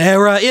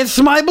marinara. It's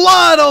my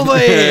blood over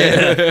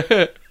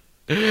here.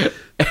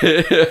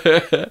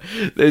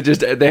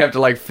 They have to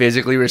like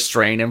physically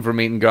restrain him from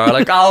eating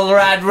garlic.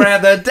 I'd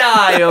rather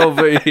die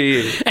over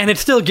here. And it's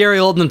still Gary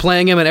Oldman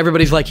playing him, and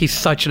everybody's like, he's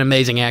such an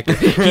amazing actor.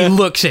 He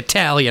looks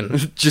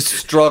Italian. Just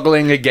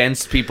struggling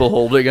against people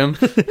holding him.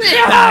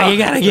 Ah, you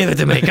gotta give it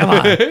to me. Come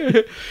on.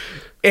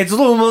 It's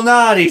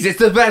Illuminati's. It's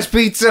the best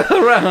pizza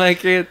around. I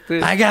can't.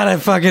 I gotta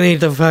fucking eat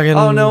the fucking.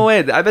 Oh no way!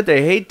 I bet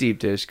they hate deep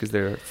dish because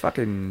they're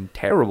fucking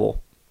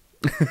terrible.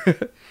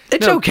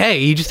 It's okay.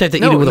 You just have to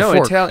eat it with a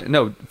fork.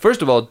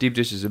 First of all, deep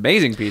dish is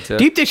amazing pizza.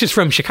 Deep dish is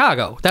from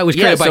Chicago. That was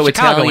created by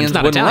Chicago, and it's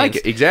not Italian. Like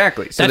it.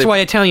 Exactly. So that's why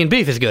Italian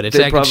beef is good. It's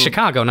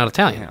Chicago, not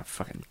Italian. Yeah,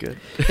 fucking good.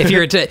 If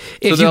you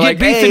get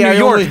beef in New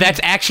York, that's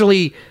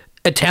actually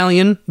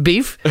Italian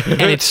beef,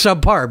 and it's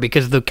subpar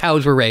because the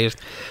cows were raised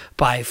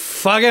by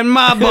fucking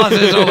mob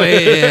bosses over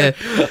here.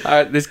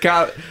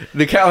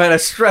 The cow had a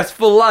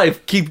stressful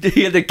life. He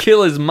had to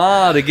kill his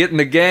ma to get in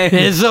the game.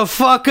 It's a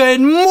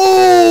fucking moo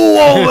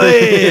over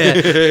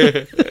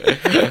here.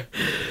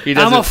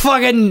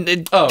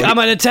 I'm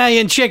an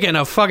Italian chicken,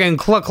 a fucking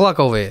cluck cluck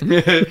over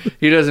here.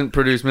 He doesn't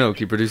produce milk.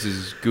 He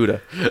produces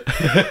Gouda.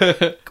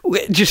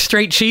 Just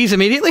straight cheese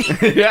immediately?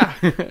 Yeah,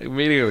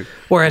 immediately.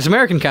 Whereas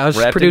American cows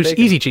produce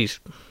easy cheese.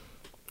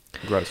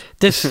 Gross.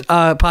 This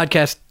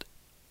podcast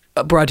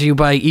brought to you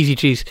by Easy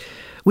Cheese.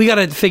 We got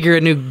to figure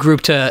a new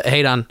group to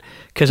hate on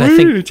because I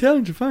think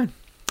Italians are fine.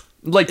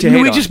 Like to hate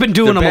we've just been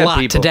doing them a lot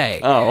people. Today.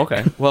 Oh,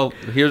 okay. Well,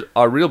 here's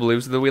our real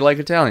beliefs that we like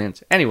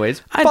Italians. Anyways,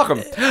 fuck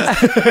them.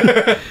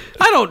 I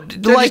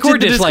don't like or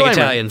dislike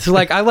Italians.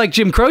 Like I like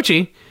Jim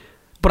Croce,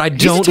 but I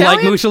don't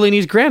like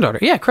Mussolini's granddaughter.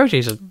 Yeah,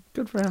 Croce's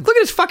good for him. Look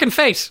at his fucking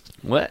face.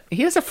 What?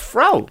 He has a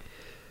fro.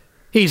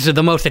 He's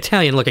the most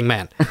Italian-looking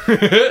man.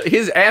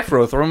 His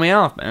afro threw me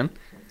off, man.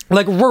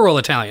 Like rural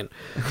Italian.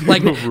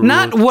 Like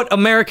not what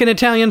American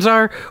Italians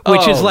are,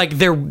 which is like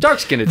they're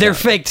dark-skinned Italian. They're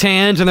fake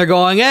tans and they're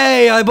going,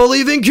 hey, I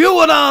believe in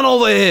QAnon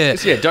over here.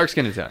 Yeah,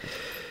 dark-skinned Italian.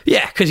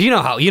 Yeah, because you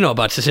know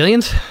about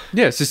Sicilians.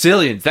 Yeah,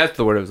 Sicilians. That's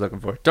the word I was looking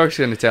for.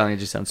 Dark-skinned Italian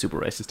just sounds super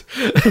racist.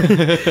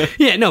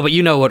 Yeah, no, but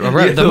you know what the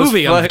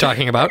movie I'm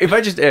talking about. If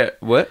I just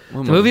what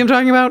the movie I'm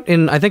talking about?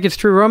 I think it's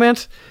True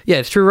Romance. Yeah,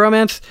 it's True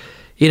Romance.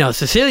 You know,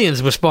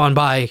 Sicilians was spawned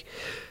by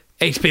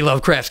H.P.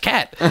 Lovecraft's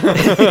cat.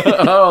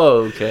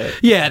 Oh, okay.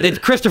 Yeah,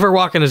 Christopher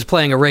Walken is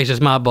playing a racist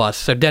mob boss,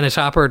 so Dennis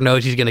Hopper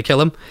knows he's going to kill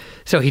him.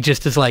 So he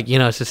just is like,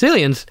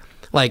 Sicilians,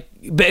 like,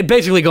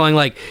 basically going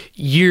like,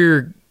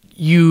 you're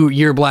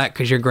black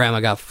because your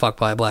grandma got fucked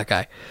by a black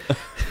guy.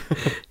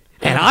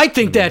 And I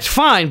think that's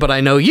fine, but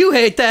I know you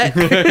hate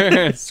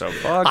that. So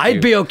fuck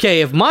I'd be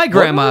okay if my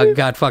grandma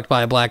got fucked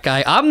by a black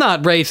guy. I'm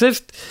not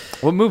racist.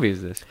 What movie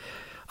is this?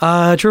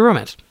 True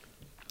Romance.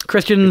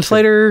 Christian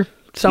Slater...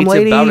 Some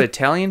lady. It's about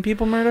Italian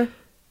people murder?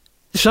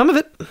 Some of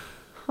it.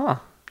 Huh.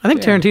 I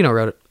think Tarantino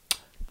wrote it.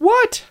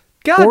 What?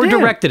 God Or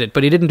directed it,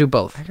 but he didn't do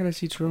both. I gotta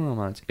see True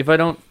Romance. If I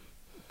don't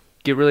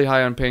get really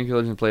high on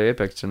painkillers and play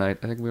Apex tonight,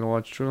 I think I'm gonna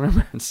watch True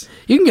Romance.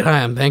 You can get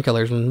high on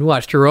painkillers and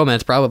watch True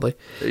Romance, probably.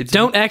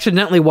 Don't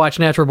accidentally watch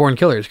Natural Born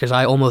Killers, because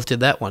I almost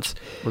did that once.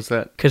 What's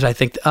that? Because I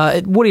think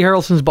Woody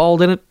Harrelson's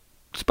bald in it.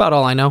 That's about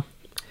all I know.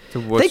 So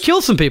they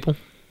kill some people.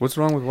 What's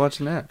wrong with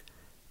watching that?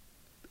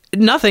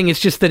 Nothing. It's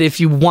just that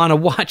if you want to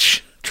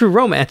watch True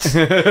Romance,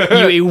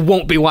 you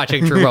won't be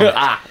watching True Romance.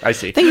 I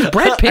see. I think it's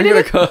Brad Pitt.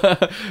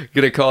 I'm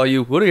gonna call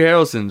you. Woody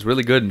Harrelson's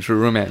really good in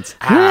True Romance.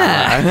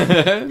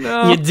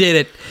 No. You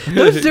did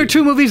it. They're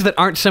two movies that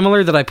aren't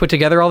similar that I put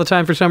together all the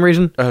time for some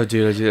reason. Oh,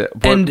 dude, I do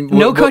that. And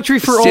No Country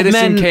for Old Men.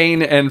 Citizen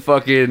Kane and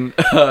fucking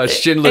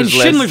Schindler's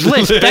List. Schindler's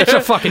List. That's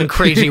a fucking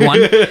crazy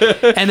one.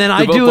 And then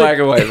I do black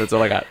and white. That's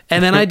all I got.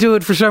 And then I do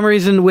it for some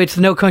reason with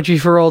No Country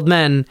for Old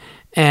Men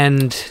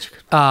and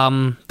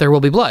There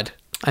Will Be Blood.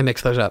 I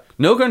mix those up.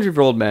 No Country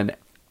for Old Men,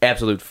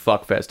 absolute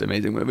fuckfest,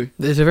 amazing movie.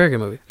 It's a very good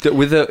movie.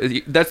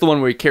 That's the one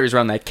where he carries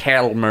around that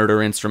cattle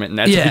murder instrument, and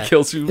that's how he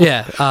kills people.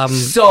 Yeah,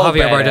 so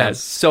Javier Bardem,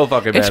 so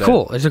fucking badass. It's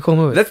cool. It's a cool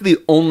movie. That's the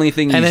only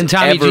thing. And then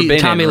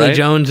Tommy Lee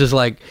Jones is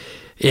like,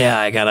 yeah,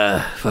 I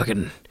gotta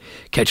fucking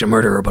catch a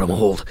murderer, but I'm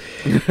hold.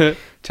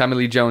 Tommy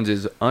Lee Jones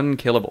is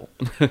unkillable.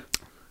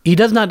 He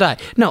does not die.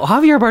 No,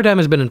 Javier Bardem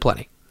has been in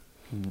plenty.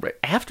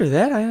 After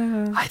that,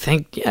 I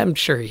think, yeah, I'm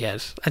sure he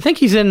has. I think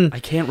he's in.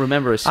 I can't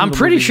remember. I'm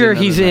pretty sure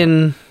he's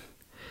in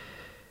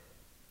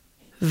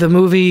The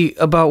movie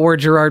about where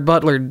Gerard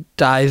Butler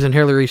dies and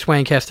Hilary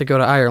Swank has to go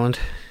to Ireland.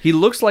 He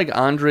looks like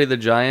Andre the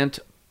Giant,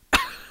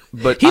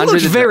 but he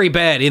looks very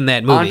bad in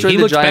that movie. Andre he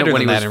the looks Giant better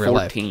when than he that was in real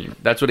life. 14.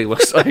 That's what he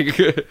looks like.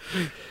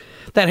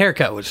 That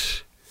haircut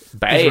was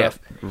bad,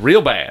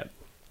 real bad.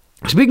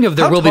 Speaking of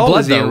There Will Be How tall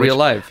Blood, is he in though, real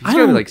life? He's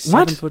gotta be like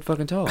 7 foot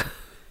fucking tall.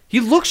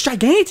 He looks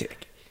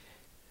gigantic,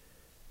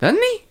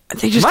 doesn't he?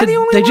 They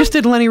just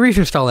did Lenny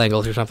Riefenstahl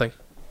angles or something.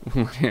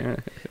 Yeah,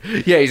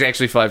 he's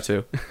actually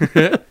 5'2".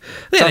 Yeah,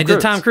 they did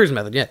Tom Cruise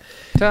method. Yeah,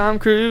 Tom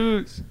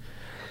Cruise.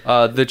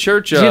 The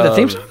Church. Did you hear the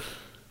theme song?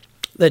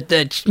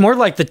 That's more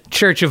like the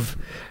Church of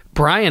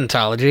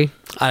Briantology.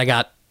 I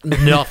got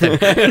nothing.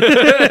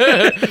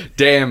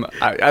 Damn,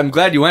 I'm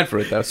glad you went for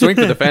it though. Swing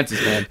for the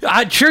fences, man.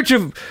 Church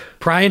of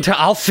Briantology.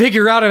 I'll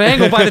figure out an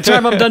angle by the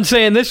time I'm done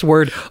saying this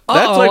word.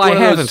 That's like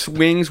one of those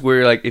swings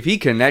where, like, if he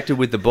connected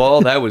with the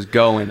ball, that was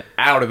going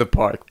out of the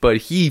park. But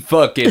he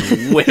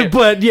fucking whipped.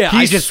 But yeah,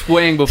 I just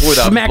swung before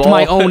the smacked ball.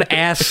 my own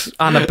ass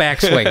on the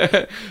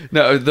backswing.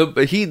 No,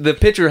 the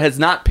pitcher has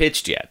not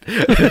pitched yet.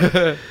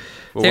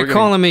 Well, they're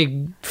calling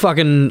me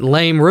fucking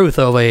lame Ruth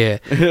over here.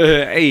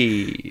 Hey,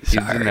 you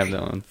didn't have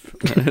that one.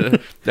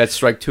 That's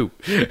strike 2.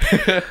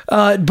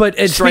 But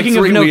strike speaking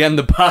 3, of we end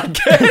the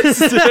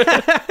podcast.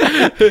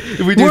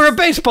 We're a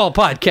baseball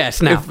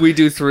podcast now. If we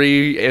do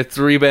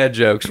three bad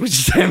jokes, we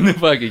just end the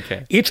fucking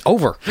cast. It's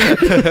over.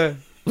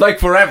 Like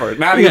forever,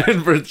 not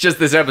even for just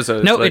this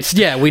episode. No, like,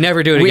 we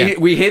never do it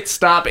again. We hit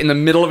stop in the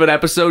middle of an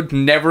episode,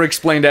 never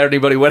explained to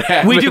anybody what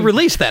happened. We do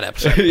release that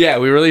episode. Yeah,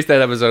 we released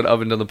that episode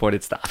up until the point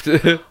it stopped.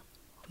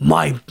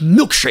 My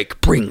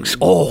milkshake brings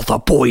all the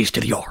boys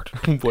to the yard.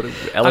 What?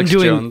 Alex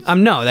Jones?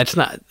 No, that's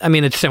not. I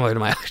mean, it's similar to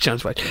my Alex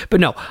Jones voice, but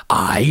no.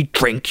 I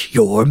drink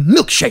your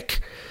milkshake.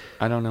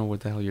 I don't know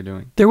what the hell you're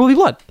doing. There Will Be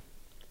Blood.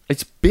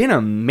 It's been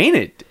a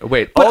minute.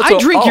 Wait, but I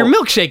drink your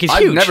milkshake is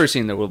huge. I've never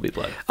seen There Will Be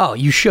Blood. Oh,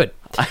 you should.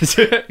 Is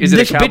it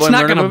this a cowboy bit's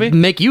not murder movie?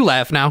 Make you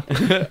laugh now.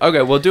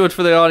 Okay, well, do it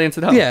for the audience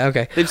at home. Yeah,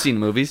 okay. They've seen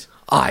movies.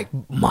 I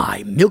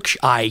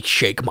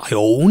shake my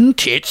own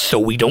tits so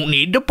we don't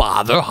need to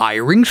bother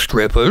hiring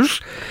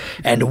strippers.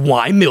 And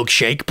my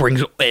milkshake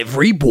brings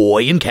every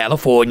boy in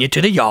California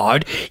to the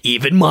yard,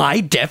 even my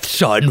deaf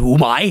son,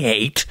 whom I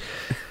hate.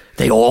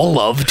 They all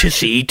love to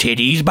see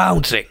titties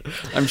bouncing.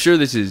 I'm sure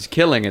this is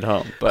killing at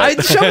home,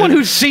 but someone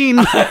who's seen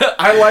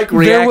I like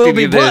reacting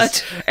to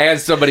this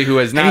as somebody who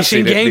has not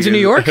seen Gangs in New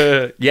York?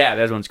 Yeah,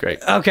 that one's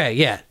great. Okay,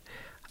 yeah.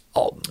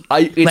 Oh,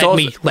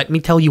 let me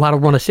tell you how to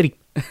run a city.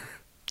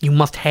 You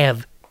must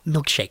have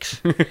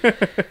milkshakes.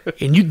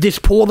 And this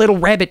poor little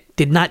rabbit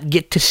did not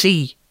get to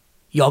see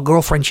your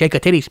girlfriend shake her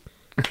titties.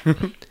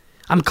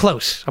 I'm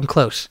close.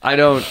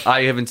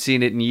 I haven't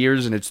seen it in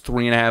years, and it's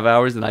 3.5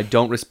 hours, and I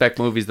don't respect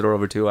movies that are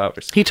over 2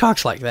 hours. He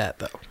talks like that,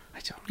 though. I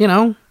don't. You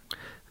know?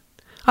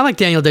 I like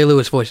Daniel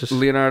Day-Lewis voices.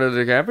 Leonardo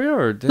DiCaprio?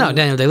 Or No,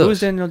 Daniel Day-Lewis. Who's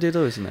Daniel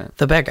Day-Lewis in that?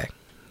 The bad guy.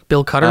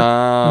 Bill Cutter.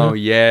 Oh,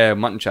 yeah.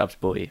 Mutton Chops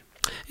boy.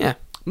 Yeah.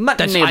 I'm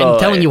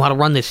telling you how to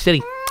run this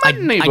city. I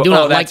do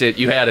not that's it.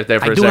 You had it there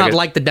for a second. second. I do not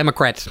like the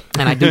Democrats.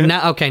 And I do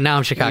not... Okay, now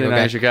I'm Chicago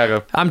guy.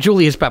 Chicago. I'm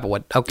Julius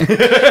Pepperwood. Okay.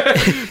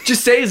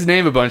 Just say his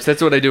name a bunch.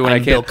 That's what I do when I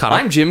can't. Bill Cutter.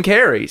 I'm Jim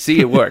Carrey.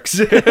 See, it works.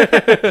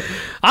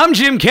 I'm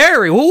Jim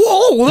Carrey.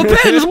 Whoa, the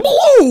pen's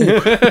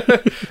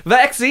blue.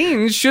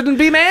 Vaccines shouldn't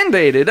be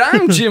mandated.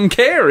 I'm Jim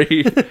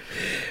Carrey.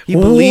 He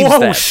believes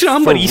that.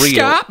 Somebody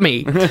stop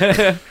me.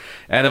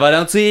 And if I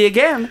don't see you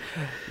again...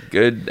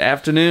 Good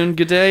afternoon,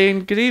 good day,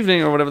 and good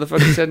evening, or whatever the fuck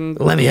he said.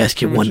 Let me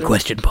ask you one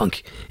question,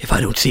 punk. If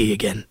I don't see you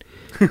again,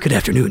 good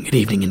afternoon, good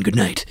evening, and good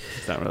night.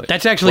 It's not really.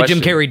 That's actually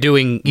Jim Carrey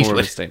doing Eastwood. More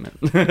of a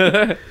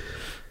statement.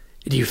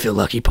 Do you feel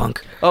lucky,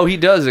 punk? Oh, he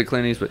does it,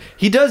 Clint Eastwood.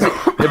 He does it.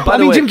 By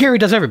the way, Jim Carrey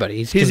does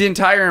everybody. His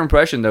entire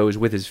impression, though, is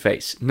with his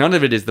face. None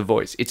of it is the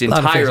voice. It's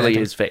entirely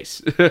his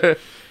face.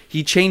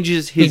 He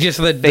changes his face.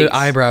 The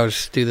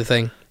eyebrows do the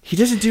thing. He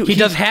doesn't do... He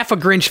does half a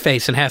Grinch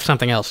face and half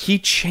something else. He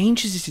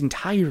changes his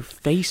entire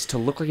face to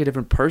look like a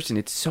different person.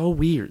 It's so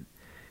weird.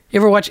 You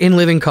ever watch In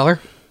Living Color?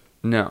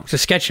 No. It's a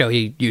sketch show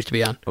he used to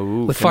be on.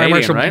 Oh, with Canadian, Fire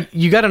Marshal, right?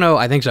 You got to know,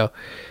 I think so.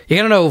 You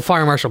got to know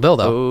Fire Marshal Bill,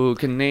 though. Oh,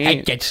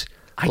 Canadian.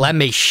 Let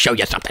me show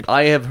you something.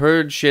 I have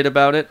heard shit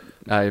about it.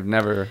 I've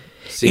never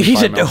seen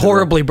He's a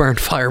horribly burned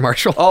fire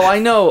marshal. Oh, I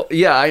know.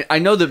 Yeah, I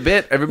know the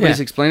bit. Everybody's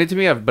explained it to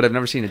me, but I've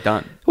never seen it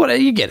done. Well,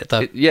 you get it,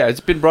 though. It's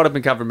been brought up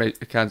in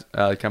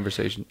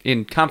conversation.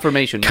 In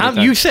confirmation.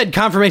 You said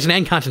confirmation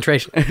and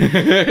concentration.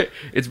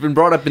 It's been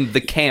brought up in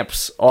the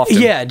camps often.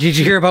 Yeah, did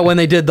you hear about when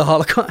they did the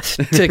Holocaust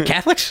to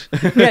Catholics?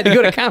 You had to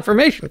go to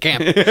confirmation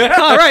camp.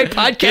 All right,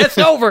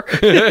 podcast over.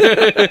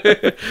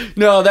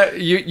 No, that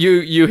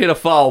you hit a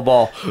foul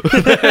ball.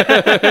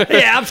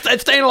 Yeah, I'm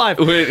staying alive.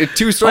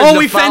 2 strikes. Oh,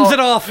 he fends it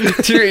off.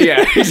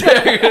 Yeah,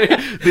 exactly.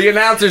 The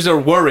announcers are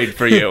worried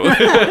for you.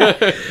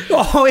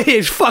 Oh, it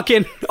is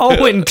fucking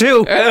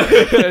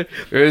 0-2.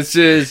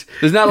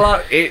 There's not a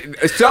lot.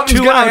 Something's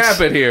Two gonna outs.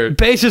 happen here.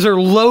 Bases are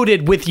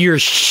loaded with your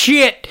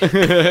shit.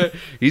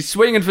 He's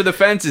swinging for the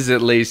fences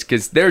at least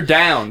because they're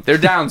down. They're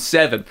down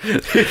 7.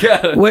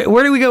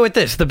 Where do we go with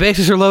this? The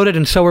bases are loaded,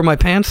 and so are my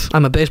pants.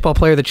 I'm a baseball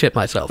player that shit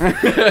myself.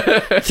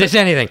 It's just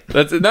anything.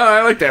 No,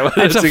 I like that one.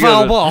 That's a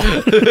foul ball.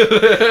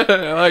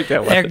 I like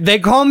that one. They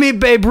call me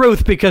Babe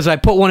Ruth because I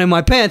put one in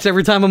my pants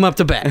every time I'm up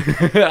to bat.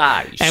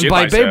 And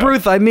by Babe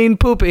Ruth, I mean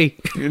poopy.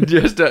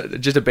 just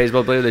a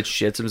baseball player that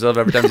shits himself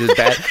every time he's at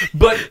bat,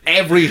 but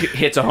every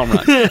hit's a home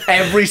run.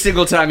 Every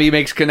single time he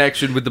makes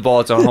connection with the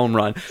ball, it's a home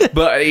run.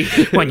 But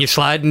when you're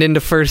sliding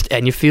into first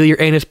and you feel your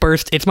anus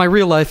burst, it's my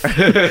real life.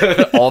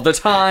 All the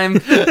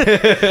time.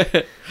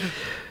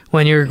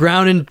 When you're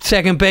grounding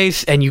second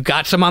base and you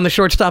got some on the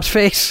shortstop's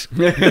face.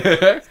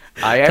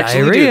 I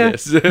actually Diarrhea.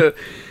 do this.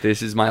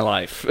 This is my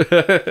life.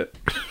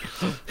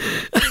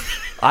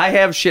 I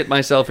have shit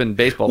myself in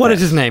baseball. What is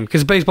his name?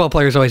 Because baseball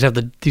players always have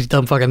these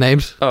dumb fucking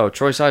names. Oh,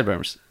 Troy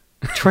Sideburns.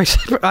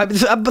 Something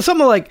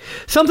like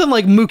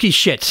Mookie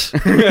Shits.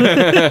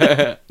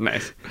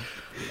 Nice.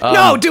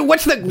 No, dude,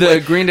 what's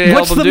the Green Day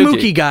what's album? the Dookie.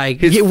 Mookie guy?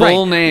 His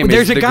full name.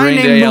 There's is a the guy Green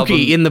named Day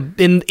Mookie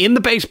album. in the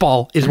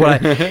baseball is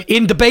what I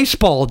in the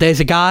baseball. There's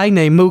a guy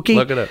named Mookie.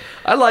 Look it up.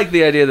 I like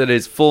the idea that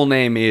his full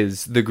name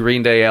is the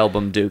Green Day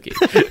album Dookie.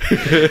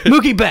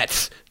 Mookie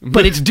Betts,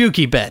 but it's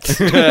Dookie Betts.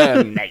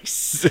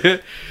 Nice.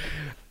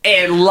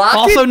 And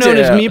also known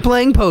as me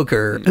playing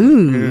poker.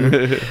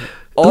 Ooh.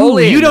 Ooh,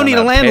 you don't need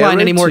a landline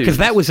anymore because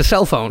that was a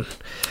cell phone.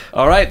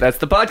 All right, that's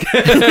the podcast.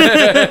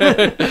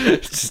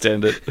 Just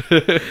end it.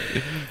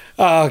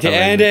 Okay,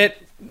 end it.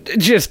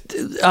 Just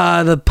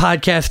the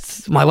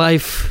podcast, my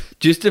life.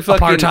 Just a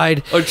fucking apartheid.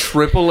 A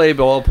AAA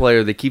ball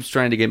player that keeps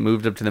trying to get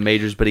moved up to the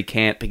majors, but he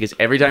can't because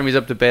every time he's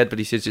up to bat, but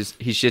he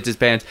shits his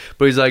pants.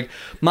 But he's like,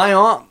 my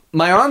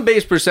on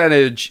base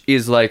percentage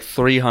is like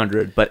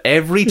 300, but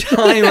every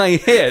time I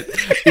hit,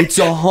 it's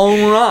a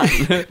home run.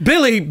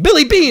 Billy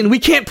Bean, we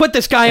can't put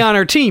this guy on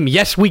our team.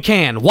 Yes, we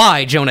can.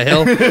 Why, Jonah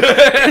Hill?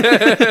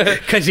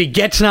 Because he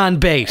gets on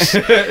base.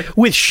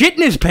 With shit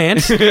in his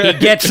pants, he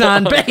gets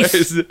on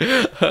base.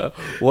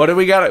 What do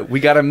we got?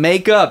 We got to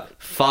make up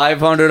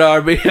 500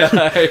 RBI.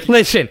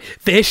 Listen,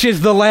 this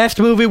is the last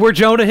movie where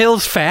Jonah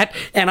Hill's fat,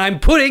 and I'm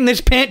putting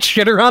this pants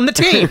shitter on the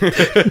team.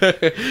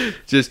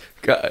 Just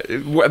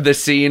the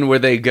scene where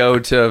they go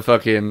to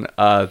fucking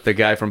the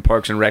guy from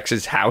Parks and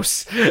Rec's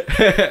house.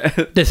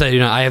 This I do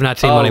not. I have not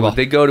seen Moneyball.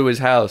 They go to his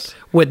house.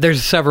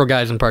 There's several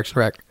guys in Parks and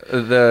Rec.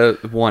 The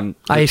one.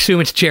 I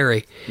assume it's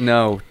Jerry.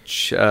 No,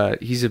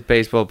 he's a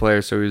baseball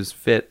player, so he was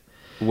fit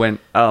when.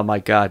 Oh my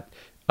god.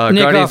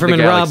 Nick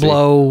Offerman, Rob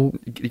Lowe.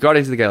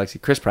 Guardians of the Galaxy.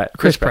 Chris Pratt.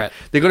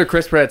 They go to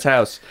Chris Pratt's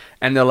house,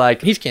 and they're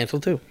like... He's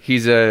canceled, too.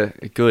 He's a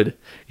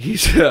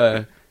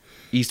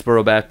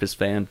Eastboro Baptist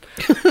fan.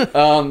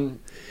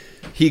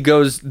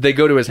 They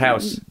go to his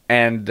house,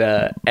 and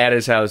at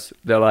his house,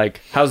 they're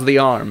like, how's the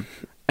arm?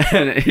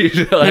 And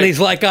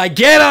he's like, I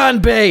get on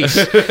base.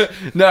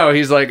 No,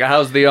 he's like,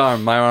 how's the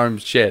arm? My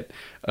arm's shit.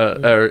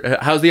 Or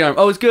how's the arm?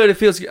 Oh, it's good. It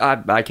feels good.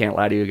 I can't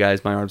lie to you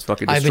guys. My arm's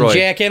fucking destroyed. I've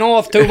been jacking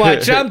off too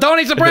much. I'm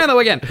Tony Soprano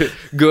again.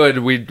 Good.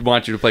 We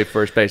want you to play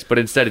first base, but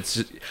instead it's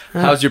just,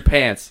 how's your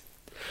pants?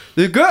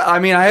 They're good. I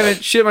mean, I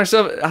haven't shit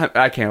myself.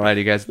 I can't lie to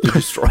you guys. They're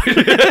destroyed.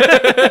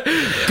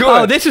 Good.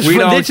 Oh, this is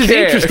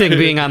interesting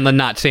being on the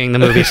not seeing the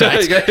movie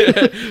side.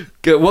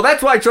 Good. Well,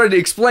 that's why I tried to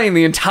explain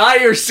the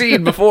entire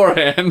scene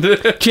beforehand.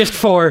 Just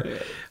for,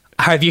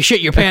 have you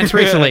shit your pants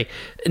recently?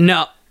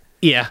 No.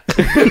 Yeah.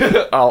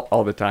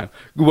 all the time.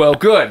 Well,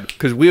 good,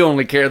 because we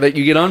only care that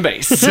you get on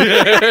base.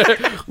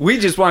 We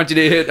just want you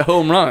to hit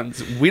home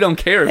runs. We don't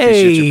care if you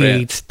shit your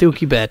pants. It's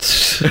Dookie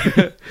Betts.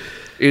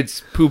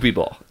 It's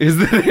Poopball is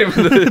the name of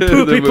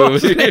the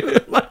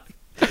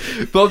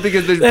movie. Both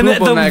because there's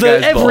poop on that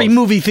guy's every balls.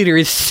 movie theater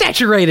is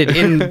saturated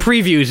in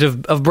previews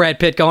of Brad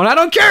Pitt going, I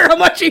don't care how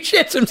much he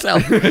shits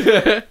himself.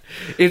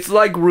 It's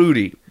like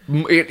Rudy.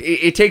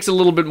 It takes a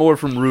little bit more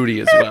from Rudy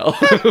as well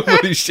when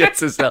he shits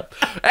himself.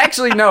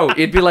 Actually, no,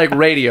 it'd be like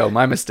Radio.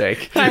 My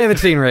mistake. I haven't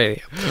seen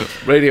Radio.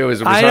 Radio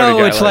is a retarded I know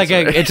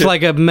guy. it's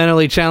like a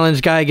mentally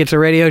challenged guy gets a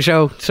radio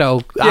show,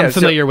 so I'm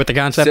familiar with the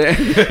concept.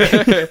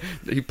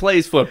 He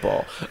plays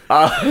football.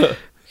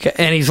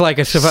 And he's like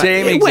a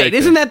survivor. Wait,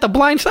 isn't that The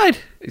Blind Side?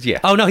 Yeah.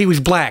 Oh, no, he was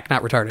black,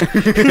 not retarded.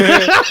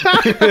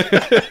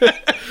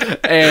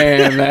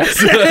 And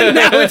that's...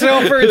 now it's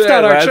over. It's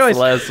not our choice.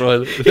 That's the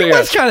last one. He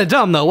was kind of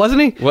dumb, though,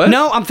 wasn't he? What?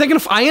 No, I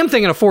am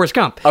thinking of Forrest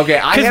Gump.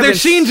 Okay, because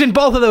there's scenes in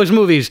both of those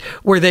movies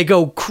where they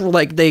go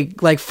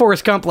like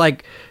Forrest Gump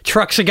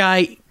trucks a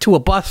guy to a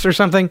bus or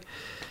something.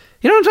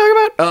 You know what I'm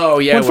talking about? Oh,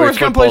 yeah. When Forrest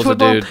Gump plays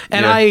football. Dude.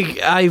 And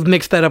yeah. I've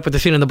mixed that up with the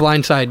scene in The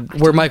Blind Side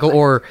where Michael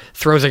Orr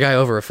throws a guy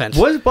over a fence.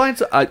 Was Blind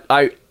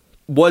Side...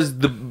 Was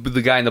the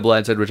guy in The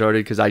Blind Side retarded?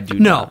 Because I do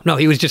not. No,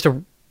 he was just a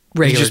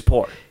regular... He's just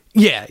poor.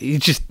 Yeah, he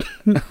just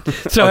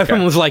so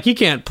everyone was like, "He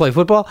can't play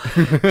football."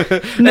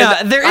 No,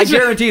 I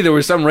guarantee there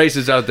were some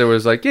racists out there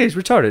was like, "Yeah, he's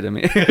retarded." I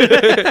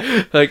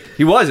mean, like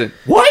he wasn't.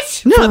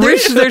 What? No,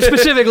 there's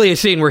specifically a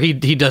scene where he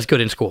does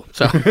good in school.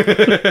 So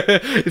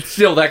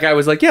still, that guy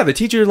was like, "Yeah, the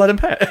teacher let him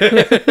pass."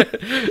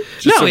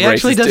 No, he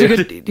actually does a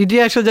good. He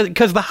actually does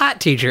because the hot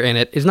teacher in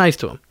it is nice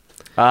to him.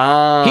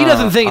 He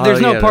doesn't think there's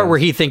no part where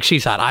he thinks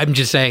she's hot. I'm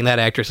just saying that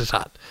actress is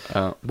hot.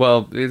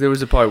 Well, there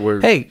was a part where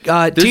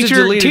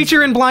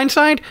teacher in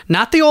Blindside,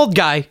 not the old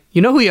guy.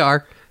 You know who you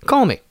are.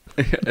 Call me.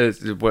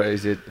 What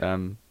is it?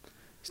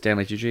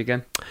 Stanley Tucci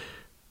again?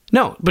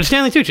 No, but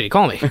Stanley Tucci.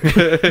 Call me.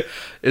 The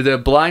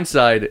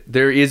Blindside.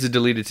 There is a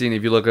deleted scene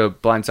if you look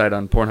up Blindside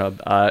on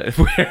Pornhub,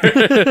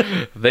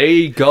 where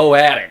they go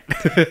at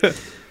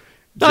it.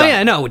 Oh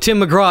yeah, no. Tim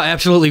McGraw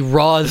absolutely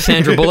raws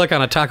Sandra Bullock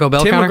on a Taco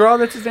Bell Tim counter. McGraw,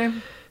 that's his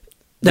name?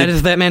 That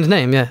is that man's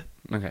name, yeah.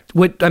 Okay.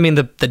 What I mean,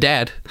 the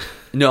dad.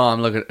 No,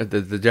 I'm looking at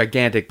the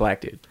gigantic black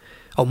dude.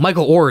 Oh,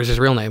 Michael Orr is his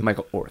real name.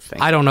 Michael Orr.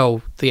 I don't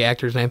know the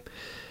actor's name.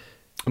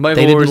 Michael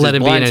they Orr didn't let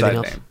him be in anything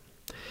else. Name.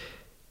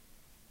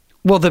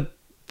 Well,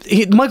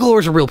 Michael Orr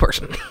is a real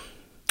person.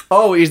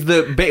 Oh, is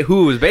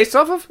who it was based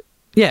off of?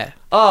 Yeah.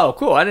 Oh,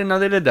 cool. I didn't know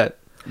they did that.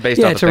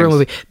 Based off it's a real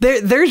movie.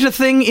 There's a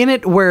thing in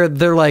it where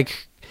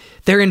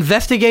they're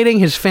investigating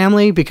his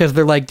family because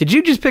they're like, did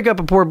you just pick up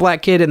a poor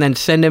black kid and then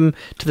send him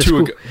to the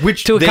school?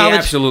 Which to a they college?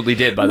 Absolutely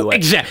did, by the way.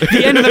 Exactly.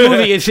 The end of the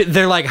movie is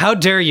they're like, how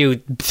dare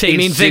you say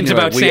mean things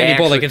about Sandy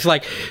Bullock? It's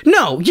like,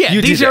 no,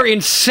 these are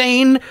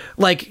insane,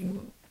 like,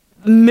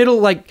 middle,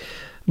 like,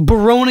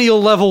 baronial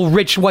level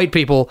rich white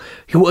people.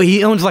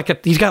 He owns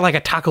he's got like a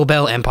Taco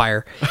Bell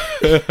empire.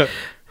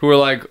 Who are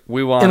like,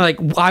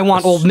 I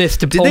want Ole Miss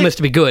to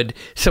be good,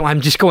 so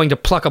I'm just going to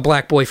pluck a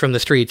black boy from the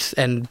streets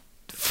and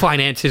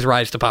finance his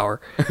rise to power.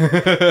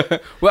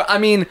 Well, I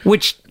mean,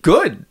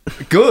 good,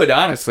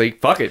 honestly.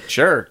 Fuck it,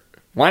 sure.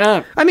 Why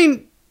not? I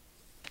mean,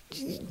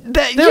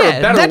 that's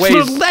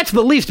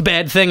the least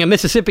bad thing a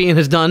Mississippian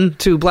has done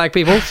to black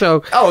people.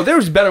 So,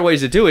 there's better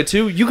ways to do it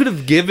too. You could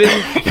have given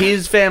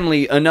his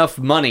family enough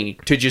money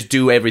to just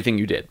do everything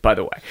you did. By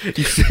the way,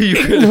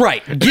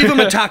 right? Give him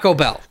a Taco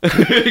Bell.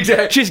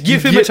 Exactly. Just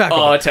give him a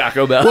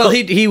Taco Bell. Well,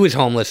 he was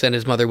homeless and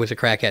his mother was a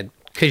crackhead.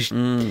 Because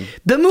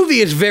the movie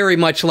is very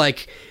much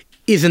like,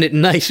 isn't it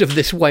nice of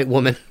this white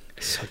woman?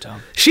 So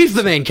dumb. She's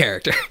the main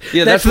character.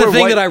 Yeah, that's the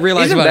thing that I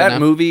realized about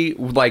that movie,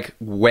 like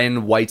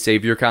when white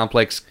savior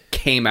complex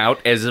came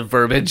out as a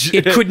verbiage.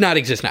 It could not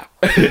exist now.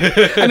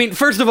 I mean,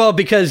 first of all,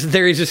 because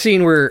there is a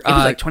scene where it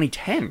was like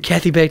 2010,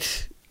 Kathy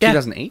Bates,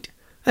 2008.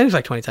 I think it was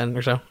like 2010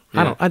 or so.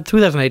 Yeah.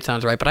 2008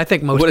 sounds right, but I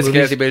think most. What does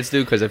Kathy Bates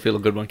do? Because I feel a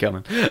good one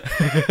coming.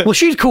 Well,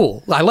 she's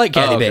cool. I like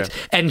Kathy Bates,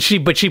 and she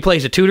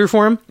plays a tutor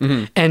for him.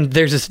 Mm-hmm. And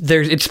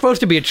it's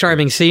supposed to be a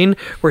charming scene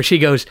where she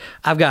goes,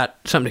 "I've got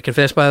something to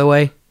confess, by the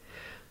way.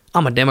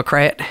 I'm a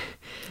Democrat."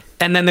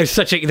 And then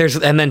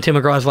and then Tim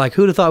McGraw's like,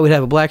 "Who'd have thought we'd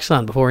have a black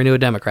son before we knew a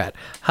Democrat?"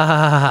 Ha ha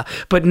ha ha.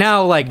 But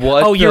now, like,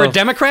 you're a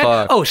Democrat?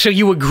 Fuck? Oh, so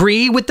you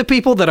agree with the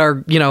people that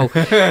are,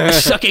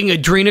 sucking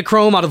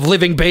adrenochrome out of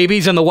living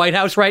babies in the White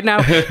House right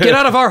now? Get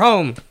out of our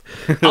home.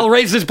 I'll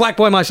raise this black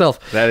boy myself.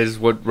 That is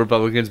what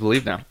Republicans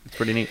believe now. It's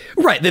pretty neat.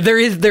 Right.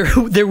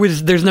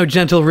 There's no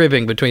gentle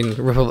ribbing between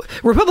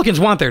Republicans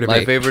want there to be.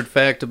 My favorite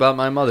fact about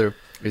my mother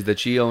is that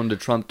she owned a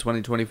Trump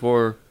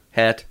 2024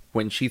 hat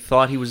when she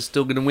thought he was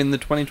still going to win the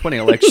 2020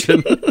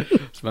 election.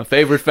 It's my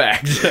favorite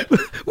fact.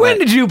 When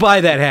did you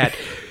buy that hat?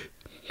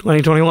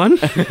 2021?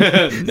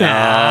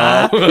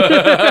 No.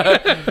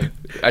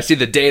 I see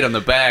the date on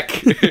the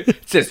back.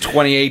 It says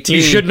 2018.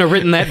 You shouldn't have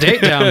written that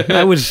date down.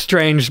 That was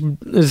strange.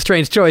 It was a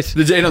strange choice.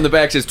 The date on the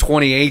back says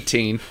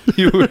 2018.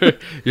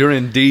 You're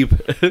in deep.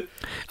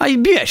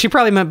 Yeah, she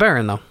probably meant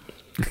Barron, though.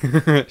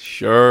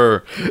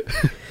 Sure.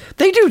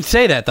 They do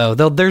say that, though.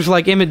 There's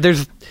like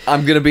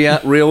I'm gonna be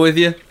real with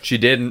you. She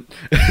didn't.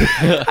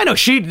 I know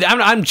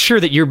I'm sure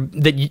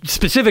that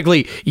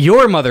specifically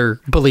your mother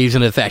believes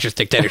in a fascist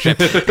dictatorship,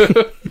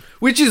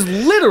 which is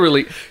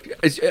literally.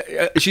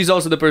 She's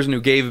also the person who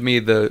gave me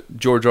the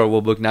George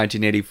Orwell book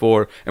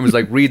 1984 and was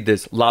like, "Read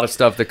this. A lot of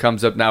stuff that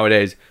comes up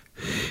nowadays."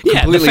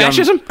 Yeah, the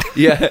fascism.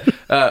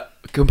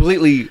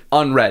 Completely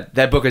unread.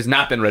 That book has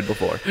not been read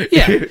before.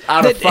 Yeah.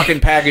 Out of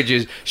fucking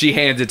packages, she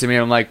hands it to me.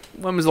 And I'm like,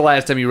 when was the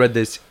last time you read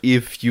this?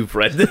 If you've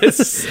read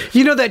this.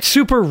 You know that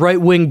super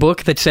right-wing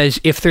book that says,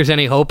 if there's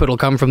any hope, it'll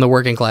come from the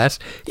working class?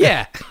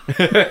 Yeah.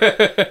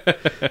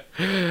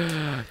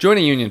 Join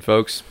a union,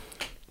 folks.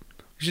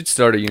 You should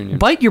start a union.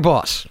 Bite your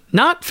boss.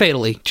 Not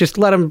fatally. Just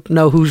let him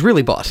know who's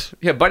really boss.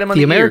 Yeah, bite him on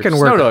the American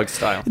Snow Dog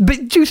style.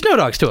 But do Snow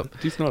Dogs to him.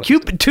 Do Snow Dogs.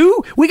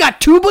 We got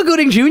Cuba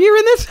Gooding Jr. in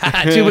this?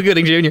 Cuba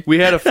Gooding Jr. We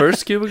had a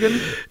first Cuba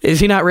Gooding? Is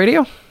he not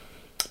Radio?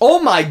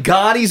 Oh my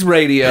God, he's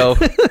Radio.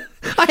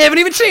 I haven't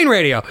even seen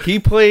Radio.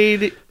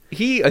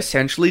 He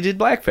essentially did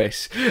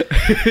blackface.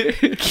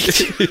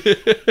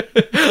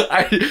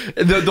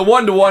 The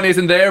one-to-one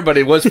isn't there, but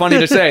it was funny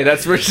to say,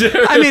 that's for sure.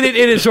 I mean, it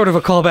is sort of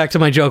a callback to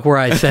my joke where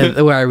I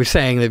was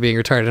saying that being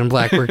retarded and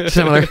black were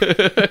similar.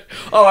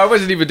 Oh, I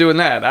wasn't even doing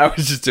that. I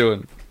was just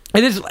doing...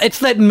 It's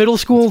that middle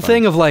school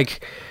thing of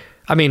like,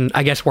 I mean,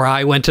 I guess where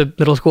I went to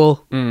middle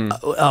school,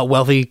 a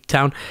wealthy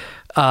town,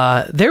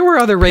 there were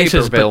other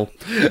races.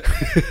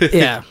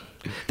 Yeah.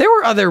 There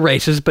were other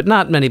races, but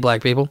not many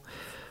black people.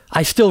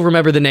 I still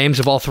remember the names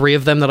of all 3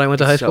 of them that I went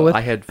to high school with.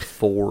 I had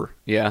 4.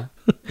 Yeah.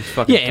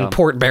 Yeah, in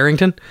Port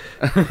Barrington.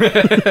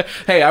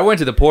 Hey, I went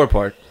to the poor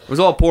part. It was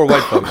all poor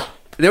white folks.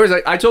 There was,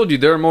 I told you,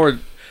 there are more.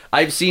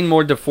 I've seen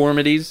more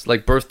deformities,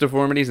 like birth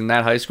deformities, in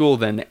that high school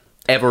than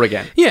ever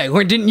again. Yeah,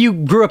 or didn't you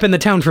grew up in the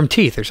town from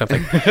Teeth or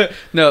something?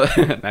 No,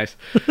 nice.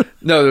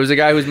 No, there was a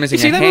guy who was missing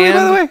you see a that hand. movie,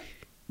 by the way?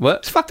 What?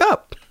 It's fucked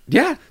up.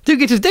 Yeah. Dude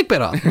gets his dick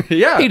bit off.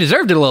 Yeah. He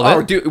deserved it a little bit.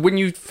 Oh, dude, when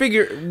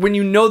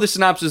you know the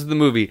synopsis of the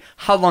movie,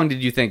 how long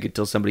did you think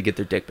until somebody get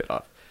their dick bit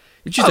off?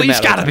 It's just he's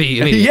got to be.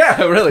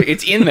 Yeah, really.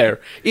 It's in there.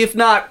 If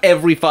not,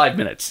 every 5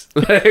 minutes.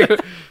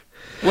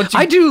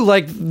 I do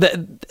like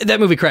that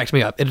movie cracks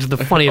me up. It's the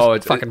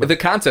funniest fucking movie. The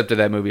concept of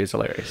that movie is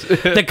hilarious.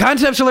 The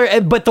concept's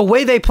hilarious, but the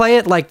way they play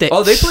it, like they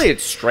play it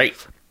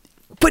straight.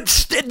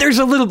 But there's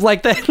a little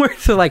like that where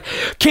it's like,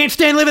 can't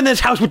stand living in this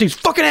house with these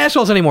fucking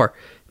assholes anymore.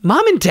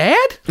 Mom and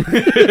Dad?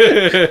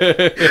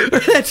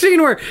 That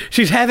scene where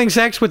she's having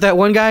sex with that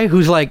one guy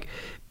who's like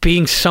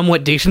being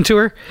somewhat decent to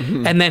her,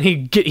 and then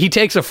he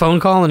takes a phone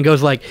call and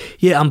goes like,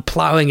 yeah, I'm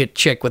plowing a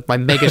chick with my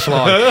mega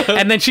slog.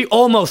 And then she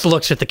almost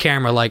looks at the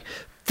camera like,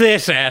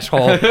 this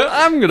asshole.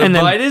 I'm going to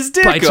bite his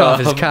dick bites off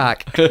his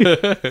cock.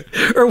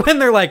 Or when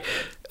they're like,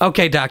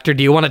 okay, doctor,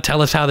 do you want to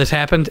tell us how this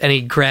happened? And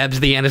he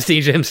grabs the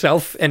anesthesia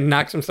himself and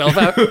knocks himself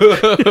out.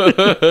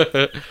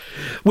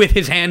 With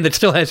his hand that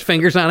still has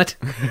fingers on it.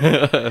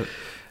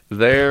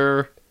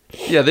 They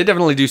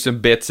definitely do some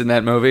bits in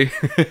that movie.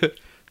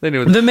 They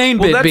knew the main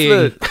bit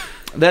being...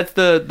 That's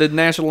the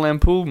National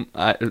Lampoon.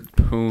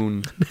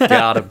 Poon.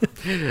 Got him.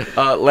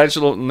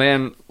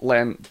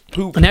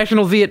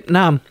 National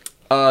Vietnam.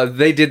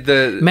 They did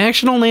the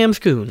National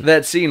Lamscoon.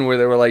 That scene where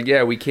they were like,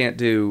 yeah, we can't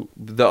do...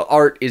 The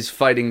art is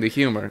fighting the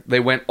humor. They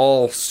went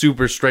all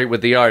super straight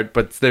with the art,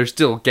 but there's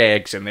still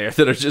gags in there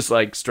that are just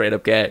like straight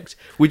up gags.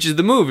 Which is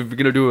the move if you're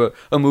going to do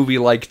a movie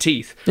like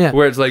Teeth. Yeah.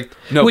 Where it's like,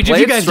 no, which if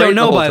you guys don't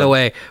know, by the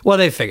way, well,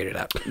 they figured it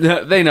out.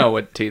 They know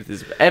what Teeth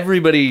is.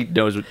 Everybody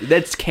knows what...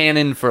 That's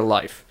canon for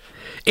life.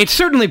 It's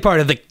certainly part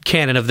of the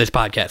canon of this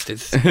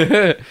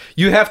podcast.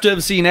 You have to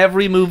have seen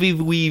every movie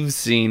we've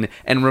seen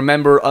and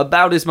remember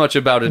about as much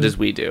about it as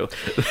we do.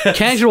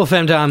 Casual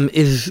femdom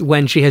is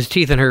when she has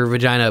teeth in her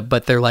vagina,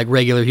 but they're like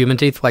regular human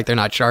teeth, like they're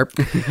not sharp,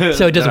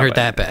 so it doesn't hurt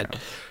that bad.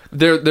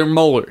 They're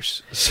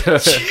molars. So.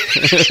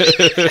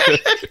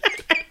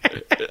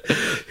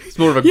 It's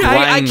more of a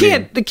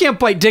grinding. I can't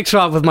bite dicks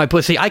off with my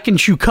pussy. I can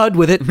chew cud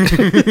with it.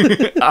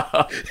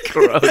 Oh,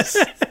 gross.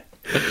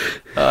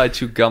 I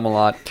chew gum a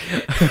lot.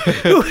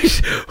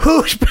 Who's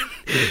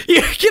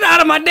you get out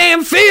of my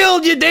damn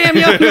field, you damn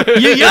you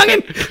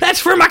youngin'.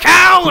 That's for my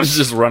cows.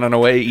 Just running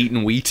away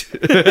eating wheat.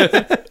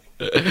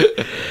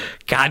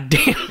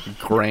 Goddamn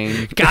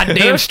grain.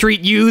 Goddamn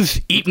street youths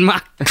eating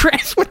my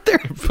grass with their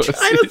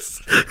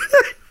vaginas.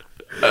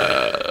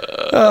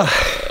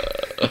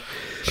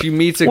 She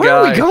meets a guy. Where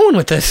are we going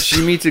with this? She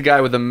meets a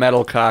guy with a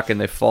metal cock and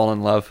they fall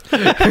in love.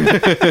 Imagine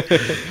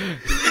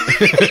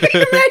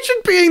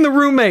being the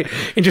roommate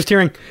and just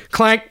hearing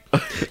clank,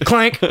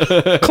 clank,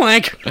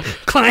 clank,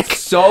 clank.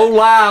 So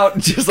loud.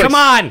 Just come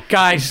on,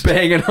 guys.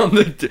 Banging on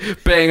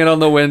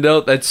the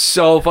window. That's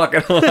so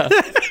fucking loud.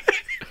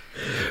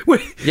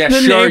 Yeah,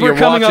 the sure, neighbor you're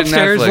coming watching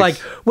upstairs Netflix. like,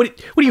 what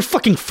are you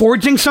fucking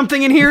forging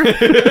something in here?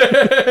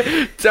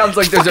 Sounds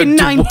like it's there's fucking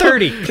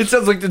 9:30. It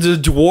sounds like there's a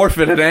dwarf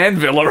and an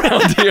anvil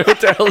around here. What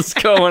the hell is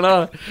going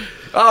on?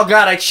 Oh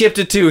god, I chipped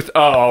a tooth.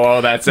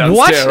 Oh, that sounds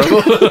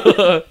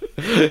terrible.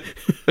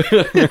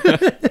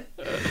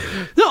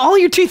 No, all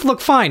your teeth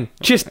look fine.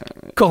 Just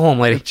go home,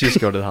 lady. Just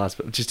go to the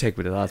hospital. Just take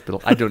me to the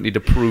hospital. I don't need to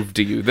prove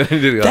to you that I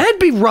do that. That'd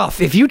be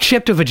rough if you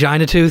chipped a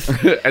vagina tooth.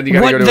 And you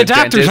gotta go to the a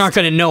doctors dentist. Aren't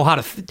going to know how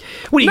to.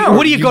 What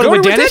do you go to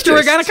a dentist or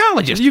a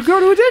gynecologist? You go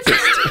to a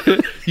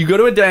dentist. You go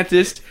to a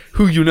dentist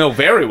who you know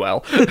very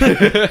well.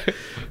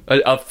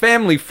 A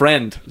family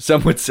friend,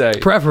 some would say.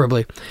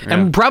 Preferably. Yeah.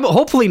 And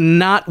hopefully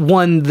not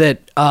one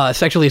that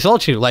sexually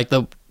assaults you, like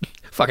the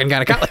fucking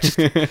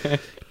gynecologist.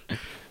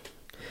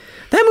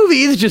 That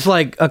movie is just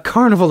like a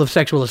carnival of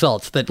sexual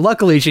assaults that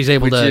luckily she's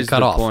able to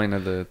cut off. Which is the point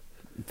of the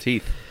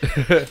teeth.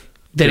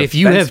 That if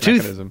you have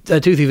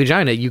a toothy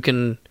vagina, you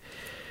can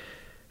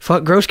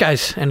fuck gross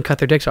guys and cut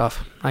their dicks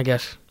off, I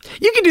guess.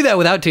 You can do that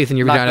without teeth in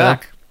your vagina.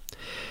 Knock.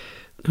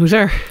 Who's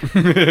there?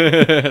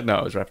 No,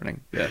 I was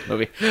referencing that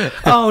movie.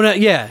 Oh, no,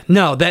 yeah.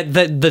 No,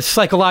 the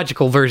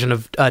psychological version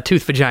of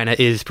tooth vagina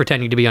is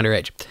pretending to be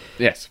underage.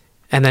 Yes.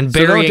 And then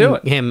burying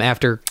him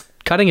after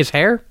cutting his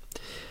hair.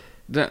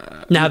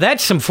 Now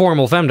that's some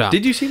formal femdom.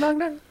 Did you see Knock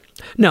Knock?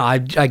 No, I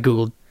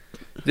googled.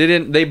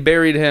 They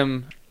buried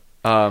him.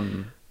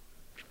 Keanu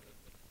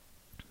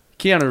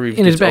Reeves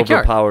in his gets backyard.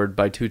 Overpowered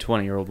by two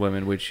 20-year-old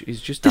women, which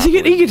is just.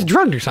 He gets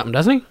drugged or something,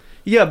 doesn't he?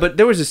 Yeah, but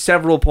there was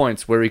several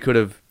points where he could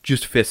have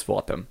just fist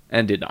fought them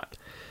and did not,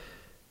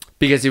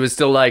 because he was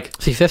still like.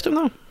 Does he fist him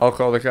though? I'll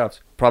call the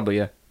cops. Probably,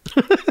 yeah.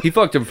 He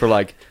fucked him for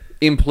like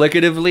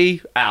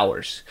implicatively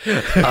hours.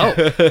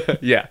 Oh.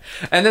 Yeah.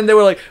 And then they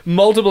were like,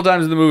 multiple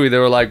times in the movie, they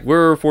were like,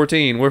 we're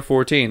 14, we're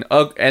 14.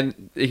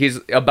 And he's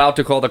about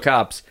to call the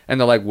cops. And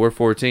they're like, we're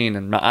 14,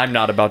 and I'm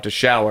not about to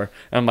shower.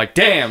 And I'm like,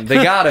 damn,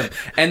 they got him.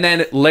 And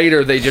then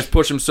later, they just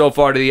push him so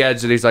far to the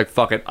edge that he's like,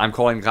 fuck it, I'm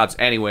calling the cops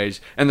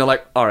anyways. And they're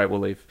like, all right, we'll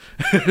leave.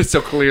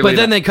 So clearly... But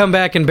then they come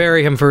back and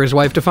bury him for his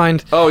wife to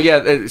find. Oh,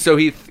 yeah. So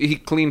he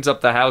cleans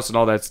up the house and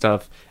all that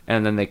stuff.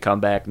 And then they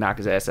come back, knock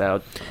his ass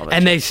out.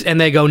 And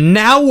they go,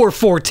 now we're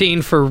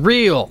 14 for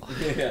real.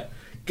 Yeah.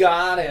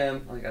 Got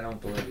him. Like, I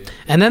don't believe you.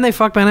 And then they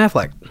fuck Ben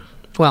Affleck.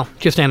 Well,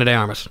 just Ana de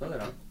Armas. No, they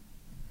don't.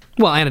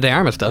 Well, Ana de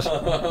Armas does.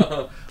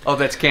 Oh,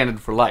 that's canon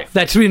for life.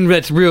 That's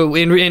real.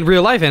 In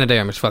real life, Ana de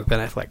Armas fucked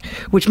Ben Affleck,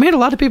 which made a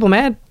lot of people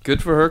mad.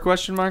 Good for her?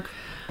 Question mark.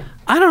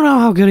 I don't know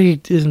how good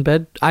he is in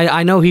bed.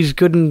 I know he's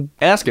good in.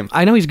 Ask him.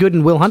 I know he's good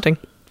in Will Hunting.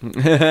 I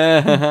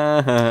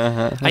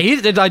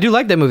do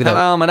like that movie though.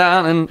 Hello,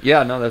 madam.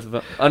 Yeah, no, that's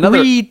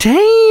another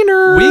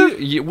Retainer.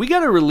 We got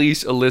to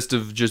release a list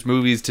of just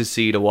movies to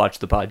see to watch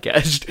the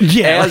podcast.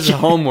 Yeah, as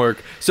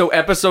homework. So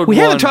episode we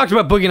 1. haven't talked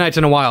about Boogie Nights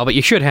in a while, but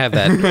you should have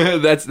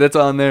that. that's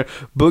on there.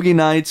 Boogie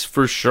Nights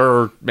for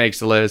sure makes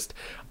the list.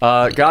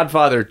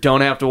 Godfather,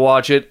 don't have to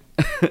watch it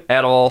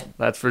at all.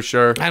 That's for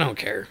sure. I don't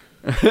care.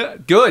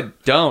 Good,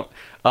 don't.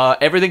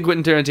 Everything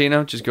Quentin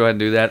Tarantino, just go ahead and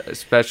do that,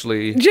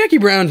 especially... Jackie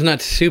Brown's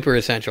not super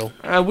essential.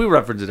 We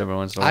reference it every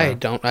once in a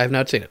while. I have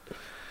not seen it.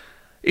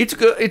 It's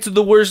good. It's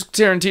the worst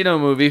Tarantino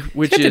movie,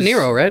 which it's got De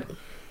Niro, right?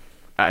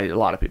 A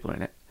lot of people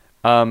in it.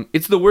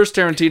 It's the worst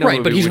Tarantino movie.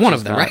 Right, but he's one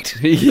of them, right?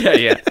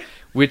 Yeah.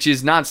 Which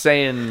is not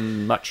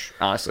saying much,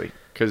 honestly,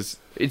 because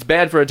it's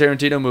bad for a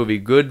Tarantino movie,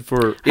 good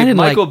for... If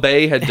Michael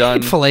Bay had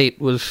done... Hateful Eight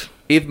was...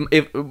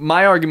 If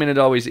my argument is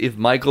always, if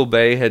Michael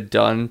Bay had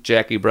done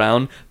Jackie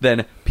Brown,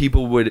 then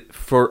people would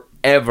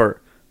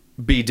forever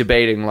be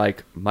debating,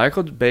 like,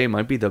 Michael Bay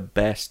might be the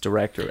best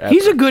director ever.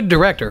 He's a good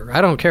director. I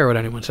don't care what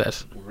anyone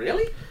says.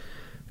 Really?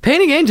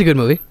 Pain and Gain's a good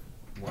movie.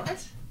 What?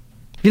 Have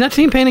you not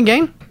seen Pain and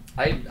Gain?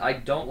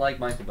 I don't like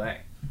Michael Bay.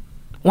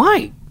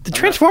 Why? The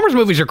Transformers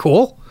movies are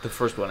cool. The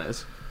first one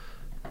is.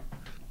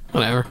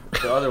 Whatever.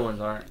 The other ones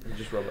aren't. They're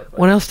just robot fights.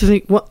 What else does he...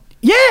 What?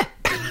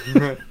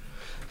 Yeah!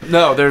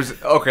 No,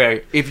 there's...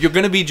 Okay, if you're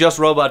going to be just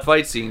robot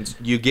fight scenes,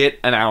 you get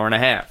an hour and a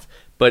half.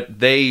 But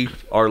they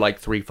are like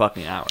 3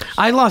 fucking hours.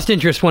 I lost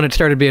interest when it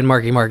started being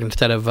Marky Mark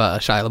instead of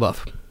Shia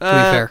LaBeouf, to be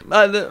fair.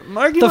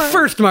 The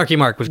first Marky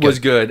Mark was good. Was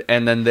good,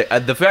 and then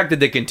the fact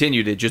that they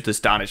continued it just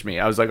astonished me.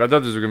 I was like, I thought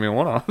this was going to be a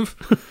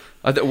one-off.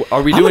 I'm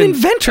an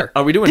inventor.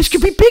 Are we doing... This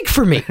could be big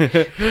for me.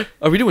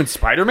 Are we doing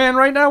Spider-Man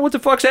right now? What the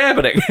fuck's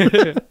happening?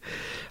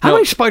 How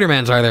many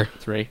Spider-Mans are there?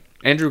 3.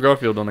 Andrew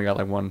Garfield only got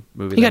like 1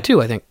 movie. He got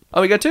 2, I think.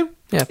 Oh, he got 2?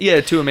 Yeah.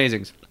 Yeah, 2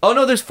 Amazings. Oh,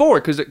 no, there's 4,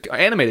 because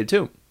animated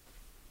too.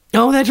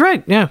 Oh, that's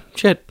right. Yeah,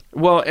 shit.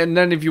 Well, and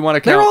then if you want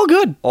to count... They're all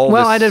good.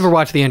 I never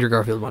watched the Andrew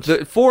Garfield ones.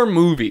 4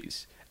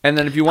 movies. And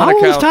then if you want to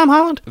count... How old is Tom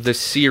Holland? The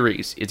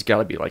series, it's got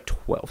to be like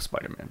 12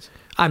 Spider-Mans.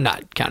 I'm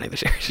not counting the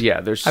series.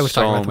 Yeah, there's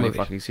so many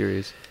fucking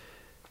series.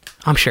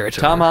 I'm sure it's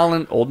Tom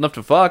Holland, old enough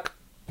to fuck.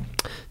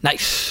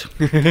 Nice.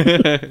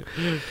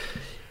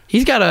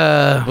 He's got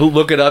a...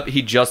 Look it up.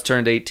 He just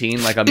turned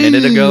 18 like a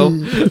minute ago.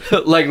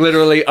 Like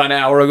literally an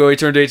hour ago he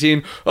turned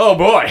 18. Oh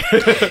boy.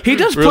 He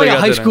does play a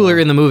high schooler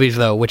in the movies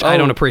though, which I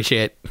don't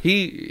appreciate.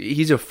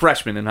 He's a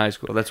freshman in high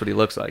school. That's what he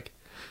looks like.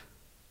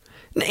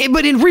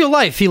 But in real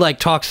life he like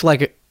talks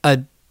like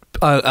a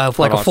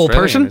full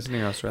person. Isn't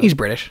he? He's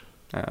British.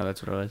 Oh,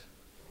 that's what it was.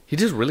 He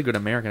does really good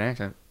American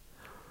accent.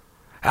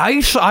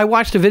 I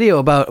watched a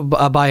video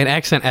by an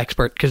accent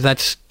expert because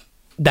that's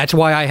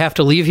why I have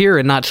to leave here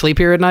and not sleep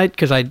here at night,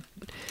 because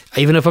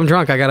even if I'm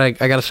drunk, I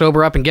gotta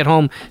sober up and get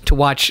home to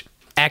watch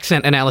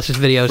accent analysis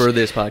videos for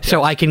this podcast,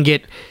 so I can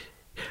get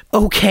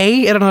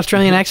okay at an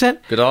Australian accent.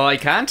 Good all I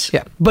can't.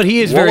 Yeah, but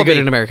he is very good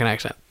at an American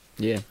accent.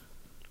 Yeah.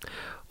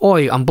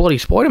 Oi, I'm bloody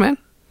Spider-Man.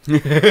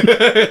 Yeah,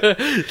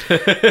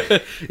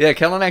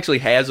 Kellen actually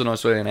has an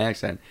Australian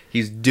accent.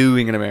 He's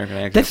doing an American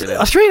accent.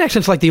 Australian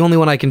accent's like the only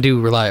one I can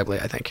do reliably,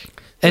 I think.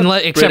 And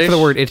except for the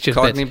word, it's just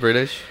Cockney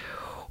British.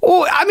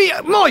 Oh, I mean,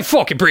 my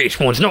fucking British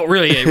one's not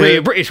really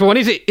a British one,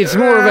 is it? It's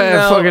more of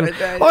a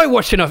fucking... I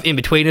watched enough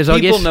In-Betweeners, I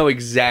guess. People know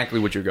exactly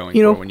what you're going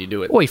for when you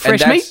do it. Oi,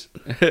 fresh meat?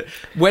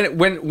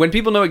 when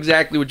people know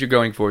exactly what you're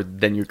going for,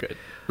 then you're good,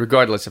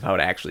 regardless of how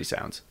it actually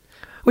sounds.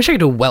 Wish I could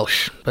do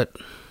Welsh, but...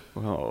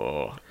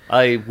 Oh,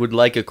 I would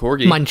like a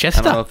corgi.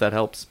 Manchester. I don't know if that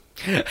helps.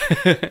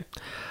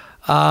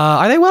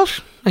 Are they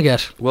Welsh? I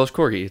guess. Welsh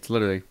corgi. It's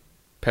literally...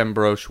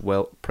 Pembroke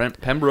Welsh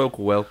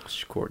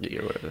Corgi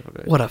or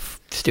whatever. What a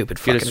stupid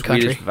fucking country.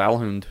 country. Swedish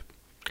Valhund.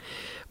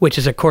 Which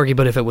is a corgi,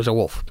 but if it was a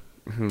wolf.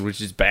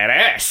 Which is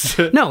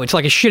badass. No, it's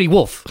like a shitty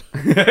wolf.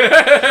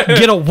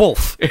 Get a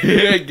wolf.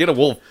 Get a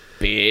wolf,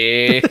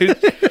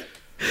 bitch.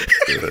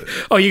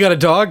 Oh, you got a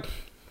dog?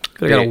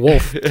 I got a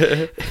wolf.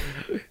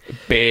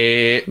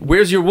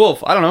 Where's your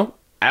wolf? I don't know.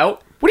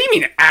 Out? What do you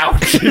mean out?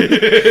 What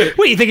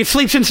do you think it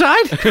sleeps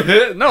inside?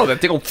 No, that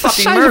thing will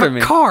fucking murder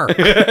me. Car.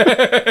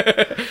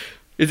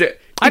 Is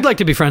it? I'd like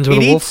to be friends with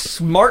He'd a eat wolf.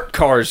 smart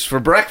cars for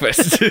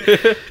breakfast.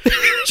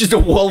 Just a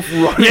wolf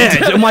running.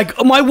 Yeah,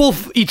 my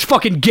wolf eats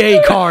fucking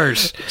gay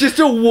cars. Just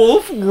a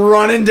wolf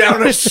running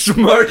down a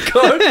smart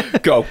car.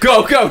 Go,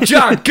 go, go,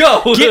 John,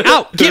 go. Get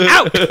out, get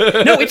out.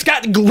 No,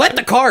 let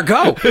the car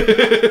go.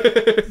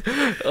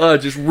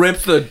 Just rip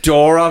the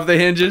door off the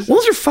hinges.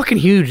 Wolves are fucking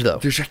huge, though.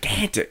 They're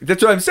gigantic.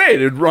 That's what I'm saying.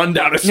 It'd run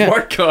down a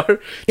smart car.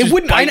 It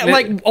wouldn't,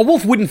 a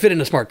wolf wouldn't fit in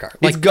a smart car.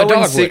 Like it's going a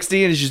dog 60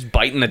 would. And it's just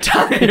biting the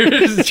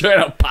tires,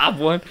 trying to pop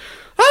one.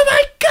 Oh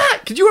my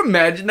god! Could you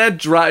imagine that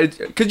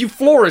drive? Could you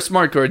floor a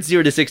smart car at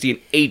 0 to 60 in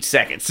 8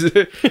 seconds?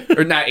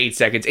 Or not 8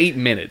 seconds, 8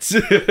 minutes.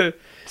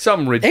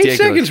 Something ridiculous.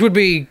 8 seconds would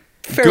be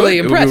fairly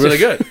impressive. It would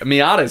be really good.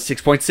 Miata's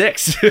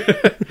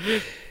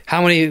 6.6.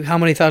 How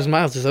many thousand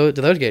miles do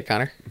those get,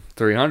 Connor?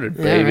 300,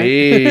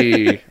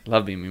 baby. Right.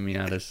 Love me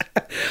Miatas.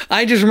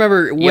 I just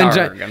remember when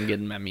I'm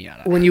getting my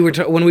Miata.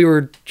 when we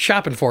were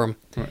shopping for them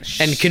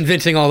and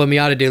convincing all the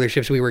Miata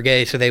dealerships we were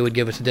gay so they would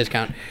give us a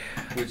discount.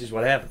 Which is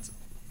what happens.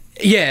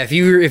 Yeah, if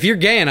you're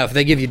gay enough,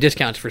 they give you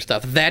discounts for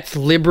stuff. That's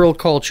liberal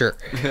culture.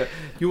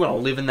 You want to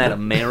live in that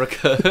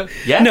America?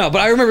 Yeah. No,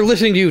 but I remember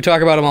listening to you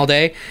talk about them all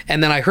day,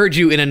 and then I heard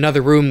you in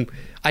another room.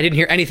 I didn't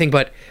hear anything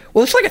but,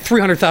 well, it's like a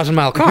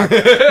 300,000-mile car.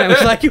 And I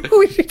was like,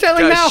 who is he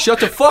telling now? Shut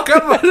the fuck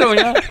up.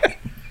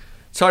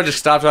 It's hard to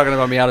stop talking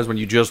about Miatas when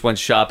you just went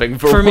shopping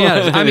for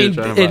Miatas. I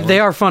mean, they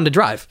are fun to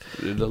drive.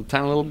 Tiny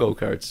little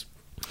go-karts.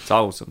 It's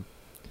awesome.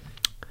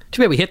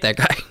 Too bad we hit that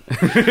guy.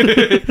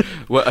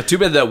 Well, too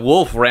bad that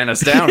wolf ran us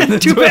down.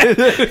 Too bad.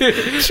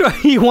 So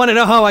you want to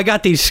know how I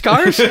got these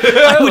scars?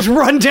 I was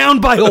run down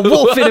by a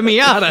wolf in a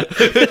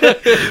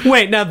Miata.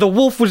 Wait, now the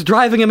wolf was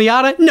driving a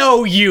Miata?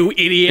 No, you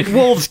idiot.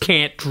 Wolves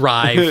can't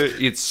drive.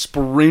 It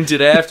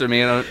sprinted after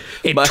me. And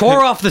it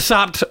tore off the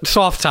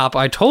soft top.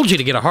 I told you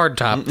to get a hard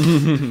top.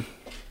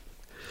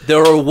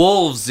 There are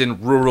wolves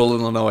in rural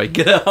Illinois.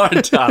 Get a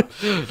hard top.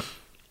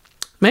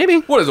 Maybe.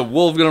 What, is a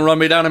wolf going to run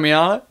me down a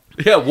Miata?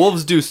 Yeah,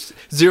 wolves do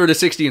 0 to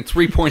 60 in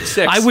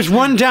 3.6. I was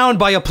run down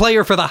by a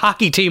player for the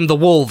hockey team, the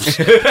Wolves.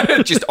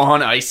 Just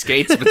on ice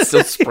skates, but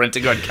still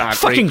sprinting on concrete.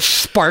 Fucking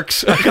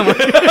sparks.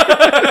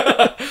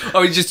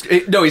 Oh,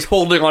 he's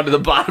holding onto the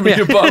bottom of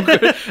your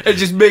bunker and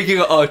just making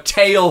a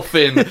tail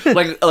fin,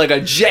 like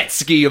a jet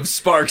ski of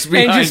sparks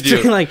behind and just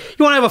you. Like,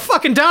 you want to have a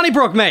fucking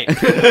Donnybrook, mate?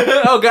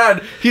 Oh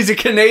God, he's a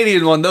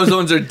Canadian one. Those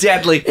ones are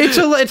deadly.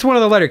 It's one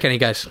of the Letterkenny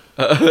guys,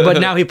 but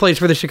now he plays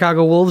for the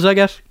Chicago Wolves, I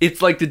guess.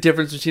 It's like the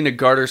difference between a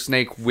garter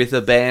snake with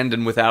a band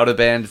and without a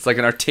band. It's like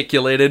an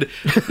articulated.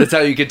 That's how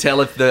you can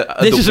tell if the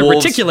this is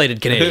wolves, a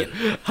reticulated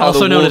Canadian,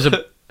 also known as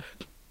a.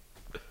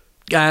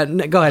 Go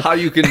ahead. How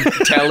you can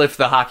tell if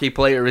the hockey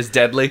player is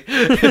deadly.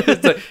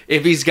 Like,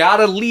 if he's got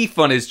a leaf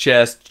on his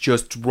chest,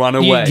 just run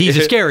away. He's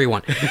a scary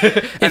one.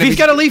 If he's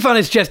got a leaf on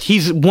his chest,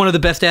 he's one of the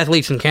best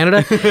athletes in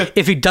Canada.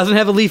 If he doesn't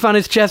have a leaf on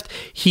his chest,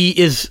 he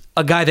is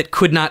a guy that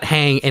could not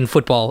hang in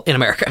football in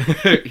America.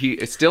 He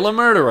is still a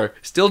murderer,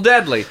 still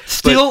deadly.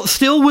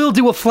 Still will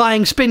do a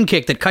flying spin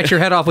kick that cuts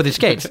your head off with his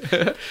skates.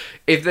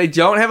 If they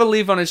don't have a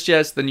leaf on his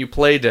chest, then you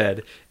play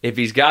dead. If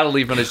he's got a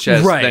leaf on his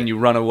chest, then you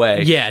run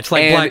away. Yeah, it's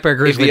like Black Bear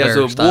Grizzly Bear. If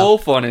he has a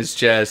wolf on his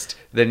chest,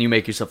 then you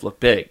make yourself look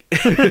big.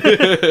 You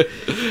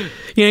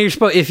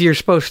know, if you're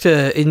supposed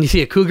to, and you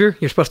see a cougar,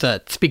 you're supposed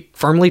to speak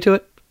firmly to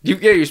it.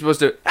 You're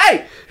supposed to,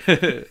 hey! Make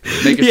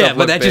yourself yeah, but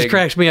look that big. just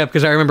cracks me up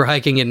because I remember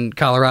hiking in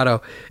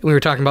Colorado, and we were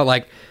talking about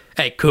like,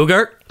 hey,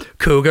 cougar.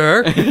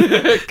 Cougar.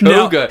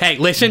 No, hey,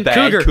 listen,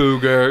 Bad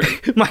cougar.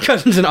 My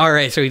cousin's an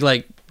RA, so he's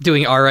like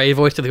doing RA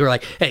voice to the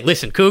like, hey,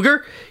 listen,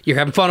 cougar, you're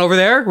having fun over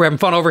there. We're having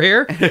fun over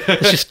here.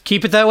 Let's just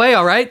keep it that way,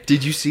 all right?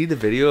 Did you see the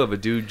video of a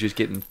dude just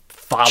getting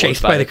followed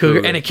chased by the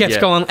cougar? And it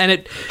kept going,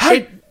 and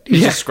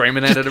he's just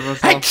screaming at it every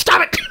once in a while. Hey,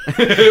 stop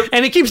it!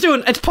 And it keeps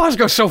doing, its paws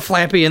go so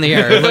flappy in the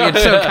air.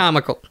 It's so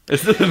comical.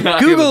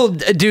 Google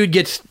dude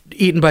gets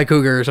eaten by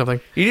cougar or something.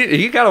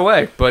 He got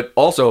away, but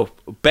also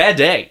bad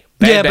day.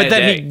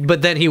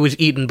 But then he was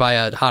eaten by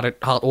a hot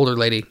older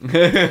lady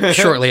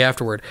shortly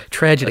afterward.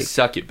 Tragedy. A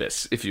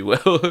succubus, if you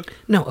will.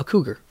 No, a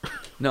cougar.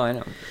 No, I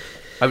know.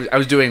 I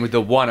was doing with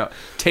the one.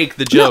 Take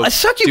the joke. No, a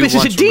succubus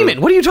is a demon.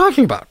 What are you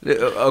talking about?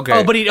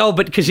 Okay.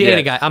 But because he ate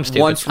a guy. I'm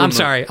stupid. I'm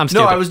sorry. I'm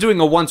stupid. No, I was doing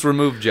a once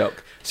removed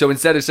joke. So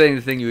instead of saying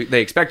the thing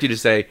they expect you to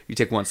say, you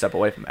take one step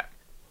away from that.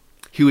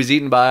 He was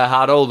eaten by a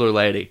hot older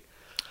lady.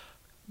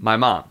 My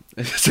mom.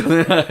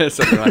 Something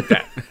like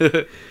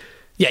that.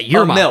 Yeah,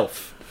 your mom.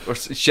 MILF. Or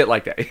shit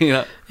like that, you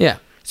know? Yeah.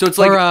 So it's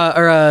like... Or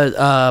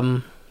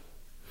a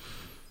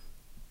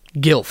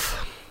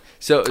gilf.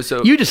 So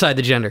you decide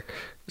the gender.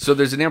 So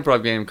there's an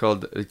improv game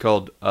called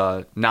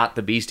Not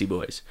the Beastie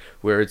Boys,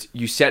 where it's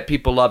you set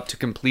people up to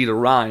complete a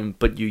rhyme,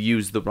 but you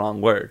use the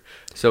wrong word.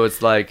 So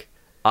it's like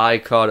I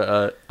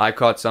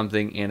caught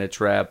something in a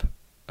trap,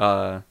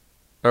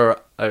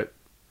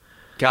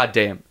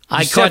 goddamn.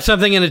 I caught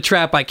something in a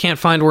trap. I can't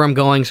find where I'm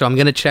going, so I'm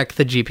going to check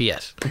the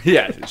GPS.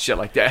 Yeah, shit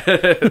like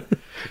that.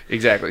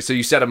 Exactly. So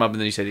you set them up and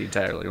then you say the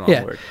entirely wrong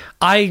word.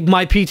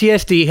 My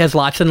PTSD has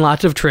lots and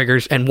lots of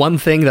triggers, and one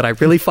thing that I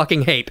really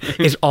fucking hate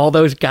is all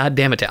those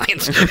goddamn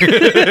Italians.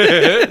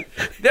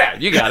 Yeah,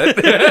 you got it.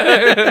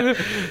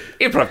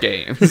 Improv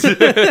games.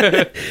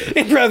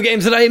 Improv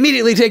games that I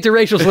immediately take to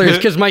racial slurs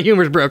because my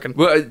humor's broken.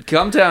 Well,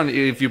 Come Down,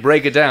 if you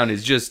break it down,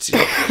 is just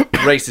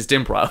racist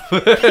improv.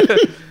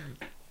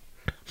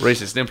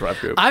 Racist improv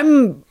group.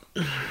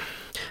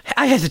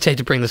 I hesitate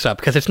to bring this up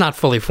because it's not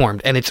fully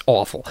formed and it's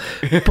awful.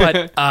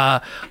 But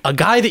a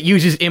guy that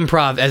uses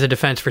improv as a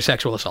defense for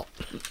sexual assault.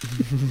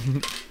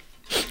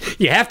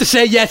 You have to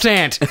say yes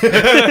and.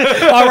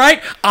 All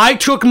right? I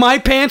took my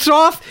pants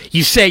off.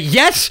 You say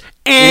yes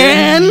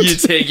and. You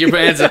take your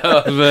pants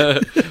off.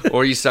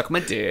 Or you suck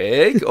my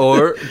dick.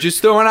 Or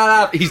just throwing it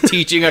out. He's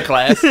teaching a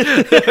class.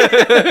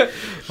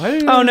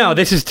 Oh, no.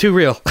 This is too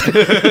real.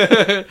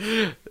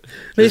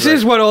 This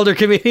is what older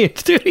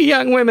comedians do to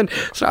young women.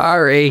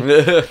 Sorry.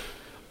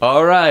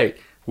 All right.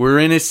 We're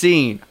in a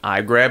scene.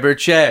 I grab her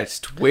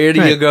chest. Where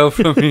do you go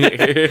from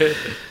here?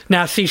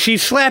 Now, see,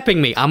 she's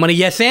slapping me. I'm going to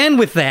yes and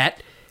with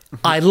that.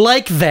 I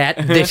like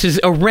that. This is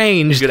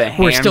arranged.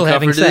 We're still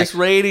having sex. This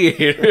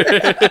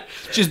radiator.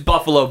 Just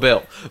Buffalo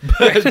Bill.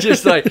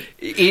 Just like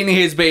in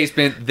his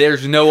basement,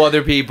 there's no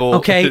other people.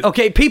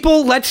 Okay,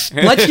 people, let's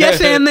yes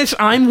and this.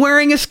 I'm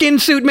wearing a skin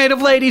suit made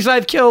of ladies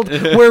I've killed.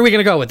 Where are we going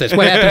to go with this?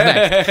 What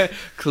happens next?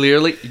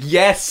 Clearly,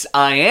 yes,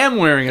 I am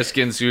wearing a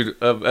skin suit.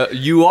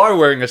 You are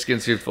wearing a skin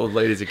suit full of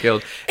ladies you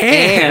killed.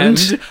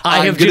 And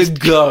I'm going to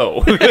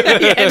go.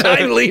 And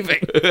I'm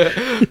leaving.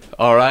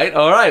 All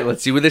right.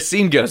 Let's see where this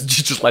scene goes.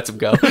 Just lets him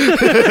go.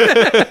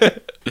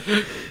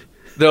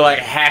 They're like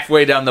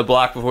halfway down the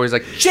block before he's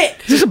like, shit!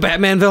 Is this a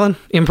Batman villain?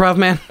 Improv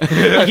man?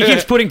 Like he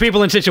keeps putting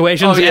people in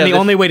situations, and the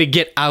only way to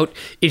get out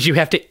is you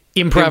have to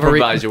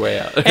improvise your way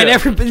out.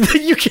 And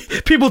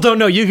people don't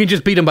know. You can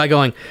just beat them by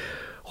going,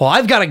 well,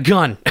 I've got a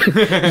gun.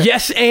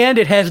 Yes, and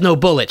it has no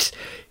bullets.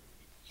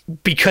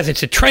 Because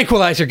it's a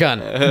tranquilizer gun,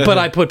 but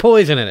I put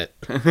poison in it.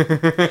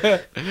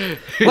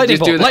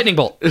 Lightning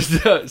bolt.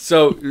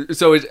 So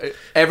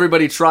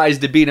everybody tries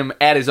to beat him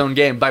at his own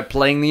game by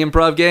playing the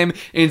improv game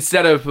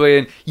instead of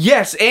playing,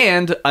 yes,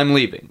 and I'm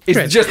leaving.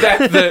 It's just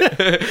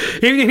that.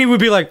 He would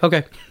be like,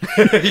 okay.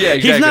 Yeah,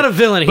 exactly. He's not a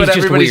villain, he's just weird.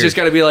 But everybody's just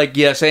got to be like,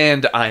 yes,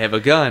 and I have a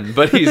gun.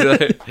 But he's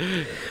like...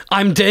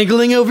 I'm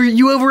dangling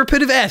over a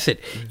pit of acid.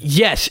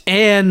 Yes,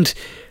 and...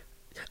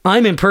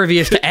 I'm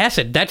impervious to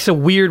acid. That's a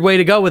weird way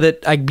to go with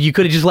it. You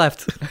could have just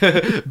left.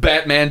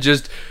 Batman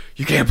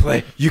you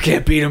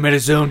can't beat him at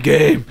his own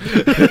game.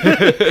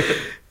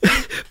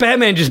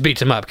 Batman just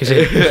beats him up.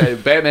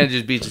 Batman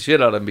just beats the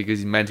shit out of him because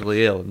he's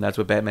mentally ill, and that's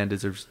what Batman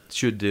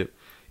should do.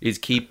 Is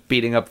keep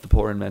beating up the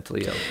poor and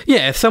mentally ill.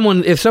 Yeah, if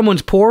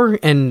someone's poor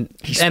and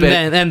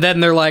then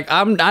they're like,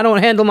 I don't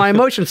handle my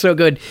emotions so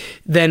good,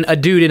 then a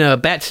dude in a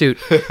bat suit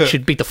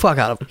should beat the fuck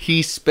out of him.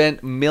 He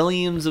spent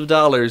millions of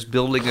dollars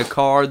building a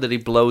car that he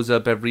blows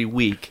up every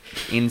week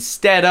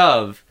instead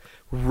of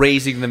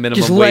raising the minimum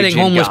wage. Just letting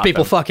homeless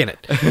people fuck in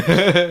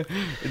it.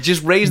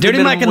 Just raise Dirty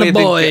the minimum Mike and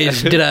the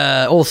boys did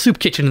a old soup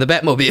kitchen in the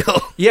Batmobile.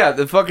 Yeah,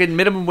 the fucking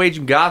minimum wage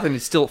in Gotham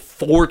is still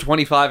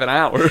 $4.25 an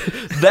hour.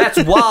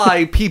 That's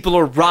why people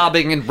are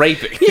robbing and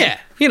raping. Yeah,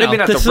 maybe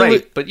not the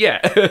rape, but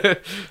yeah.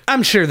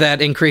 I'm sure that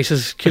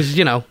increases because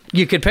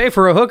you could pay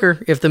for a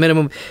hooker if the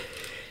minimum.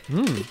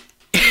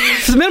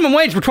 If the minimum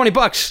wage were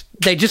 $20,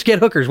 they'd just get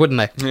hookers, wouldn't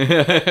they?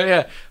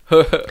 Yeah.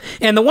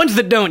 And the ones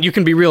that don't, you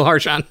can be real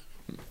harsh on.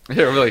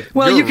 Yeah, really.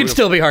 Well, you can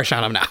still be harsh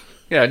on them now.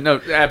 Yeah, no,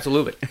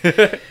 absolutely.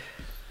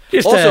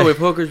 Also, if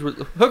hookers are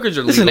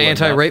legal. This is an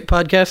anti-rape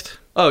podcast.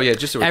 Oh, yeah,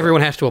 just so everyone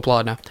has to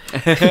applaud now.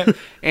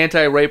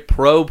 Anti-rape,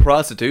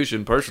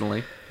 pro-prostitution,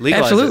 personally.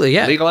 Legalize Absolutely, it.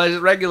 yeah. Legalize it,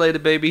 regulate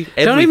it, baby.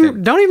 Don't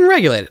even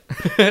regulate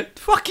it.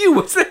 Fuck you.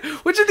 What's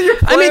your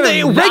plan?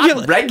 They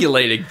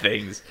regulating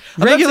things.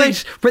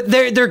 Regulate, but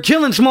they're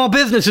killing small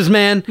businesses,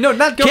 man. No,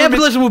 not government.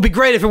 Capitalism would be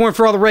great if it weren't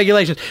for all the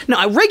regulations. No,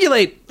 I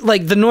regulate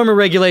like the normal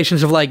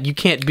regulations of like you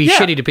can't be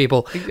shitty to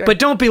people, but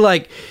don't be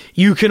like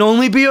you can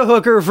only be a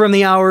hooker from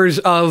the hours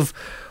of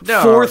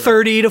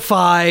 4:30 to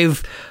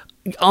 5.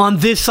 On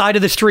this side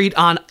of the street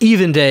on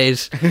even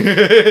days.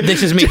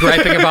 This is me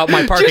griping about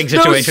my parking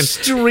situation. No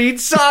street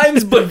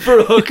signs, but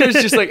for hookers,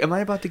 just like, am I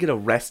about to get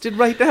arrested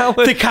right now?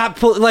 The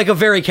cop, like a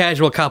very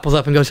casual cop, pulls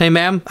up and goes, "Hey,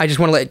 ma'am, I just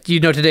want to let you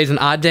know today's an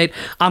odd date.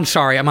 I'm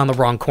sorry, I'm on the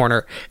wrong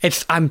corner.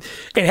 It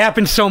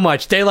happens so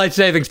much. Daylight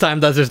savings time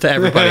does this to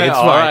everybody. It's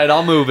fine. All right,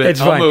 I'll move it.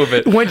 I'll move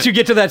it. Once you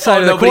get to that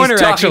side of the corner,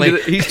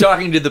 he's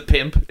talking to the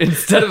pimp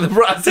instead of the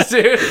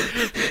prostitute.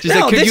 She's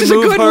no, this is a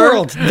good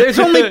world. There's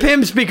only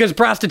pimps because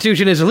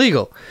prostitution is illegal.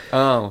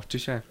 Oh,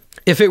 touche.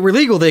 If it were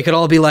legal, they could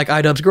all be like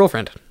iDubbbz's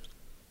girlfriend.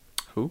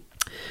 Who?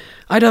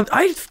 iDubbbz.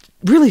 I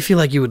really feel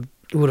like you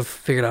would have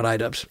figured out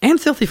iDubbbz.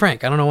 And Filthy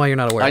Frank. I don't know why you're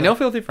not aware of that. I know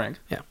Filthy Frank.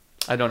 Yeah.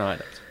 I don't know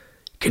iDubbbz.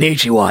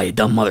 Konnichiwa, you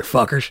dumb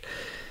motherfuckers.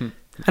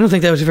 I don't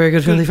think that was a very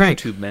good Filthy Frank.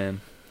 YouTube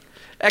man.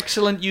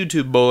 Excellent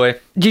YouTube boy.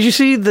 Did you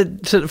see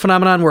the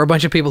phenomenon where a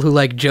bunch of people who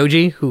like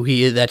Joji,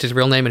 that's his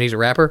real name and he's a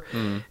rapper,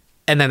 and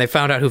then they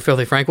found out who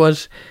Filthy Frank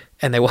was,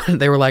 And they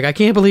were like, I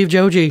can't believe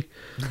Joji.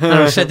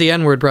 Said the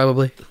N-word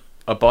probably.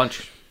 A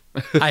bunch.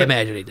 I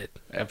imagine he did.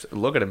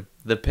 Look at him.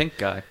 The pink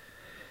guy.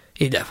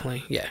 He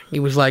definitely, yeah. He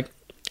was like,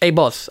 hey,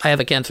 boss, I have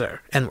a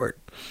cancer. N-word.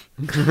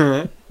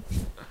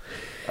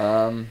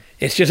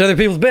 It's just other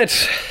people's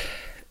bits.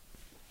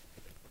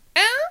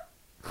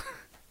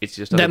 It's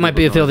just that might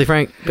be a Filthy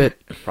Frank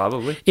bit.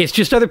 Probably. It's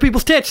just other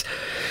people's tits.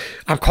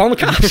 I'm calling the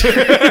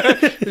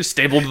cops.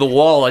 Stapled to the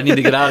wall. I need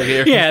to get out of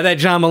here. Yeah, that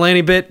John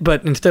Mulaney bit,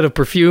 but instead of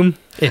perfume,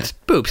 it's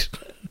boobs.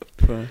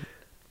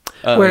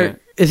 Where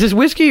is this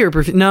whiskey or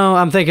perfume? No,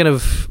 I'm thinking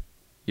of.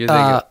 You're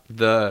thinking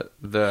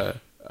the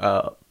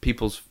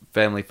people's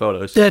family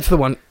photos. That's the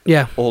one.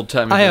 Yeah. Old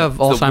time. I have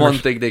Alzheimer's. The one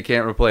thing they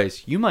can't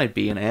replace. You might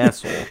be an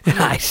asshole.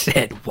 I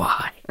said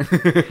why.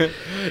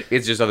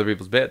 It's just other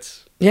people's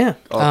bits. Yeah.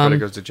 All credit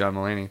goes to John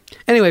Mulaney.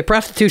 Anyway,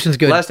 prostitution's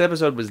good. Last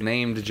episode was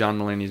named John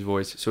Mulaney's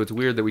voice, so it's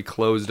weird that we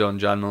closed on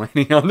John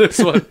Mulaney on this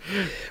one.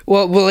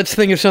 well, let's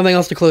think of something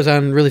else to close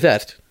on really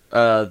fast.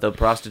 The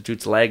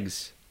prostitute's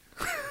legs.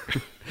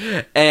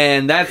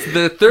 And that's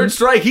the third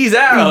strike. He's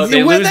out.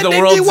 They lose the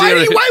World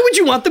Series. Why would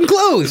you want them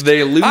closed?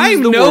 They lose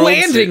I'm the no World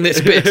anding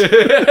Series. this bit.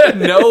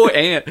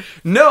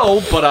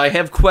 No, but I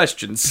have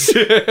questions.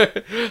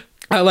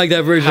 I like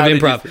that version of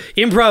improv.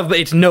 Improv, but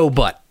it's no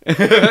but.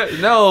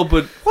 No,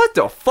 but what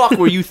the fuck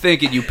were you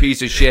thinking, you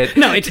piece of shit?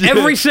 No, it's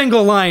every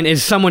single line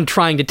is someone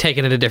trying to take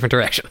it in a different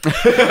direction.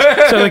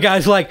 So the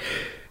guy's like,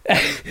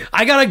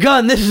 I got a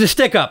gun. This is a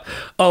stick up.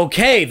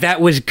 Okay, that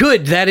was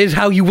good. That is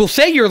how you will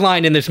say your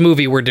line in this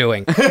movie we're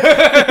doing. And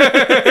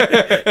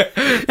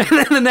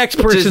then the next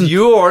person.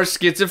 You're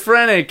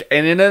schizophrenic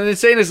and in an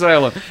insane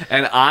asylum,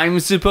 and I'm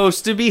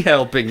supposed to be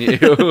helping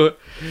you.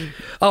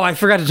 Oh, I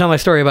forgot to tell my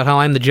story about how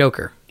I'm the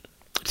Joker.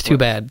 It's too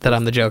bad that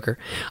I'm the Joker.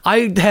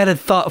 I had a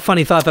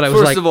funny thought that I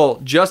was First of all,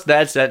 just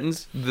that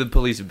sentence, the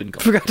police have been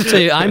called. Forgot to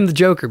say, I'm the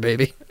Joker,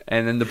 baby.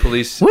 And then the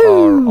police are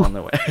on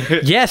their way.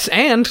 Yes,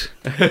 and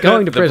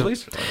going to prison.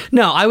 Police?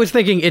 No, I was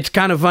thinking it's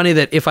kind of funny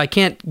that if I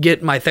can't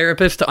get my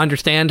therapist to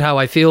understand how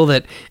I feel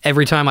that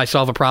every time I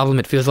solve a problem,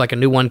 it feels like a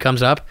new one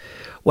comes up.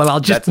 Well,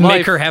 I'll just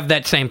make her have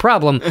that same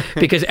problem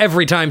because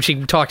every time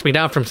she talks me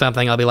down from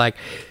something, I'll be like,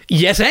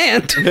 yes,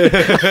 and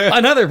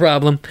another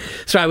problem.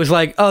 So I was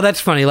like, oh,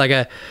 that's funny.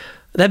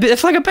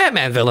 It's like a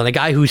Batman villain, a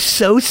guy who's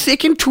so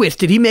sick and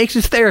twisted, he makes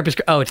his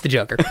therapist. Oh, it's the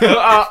Joker.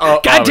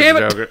 God damn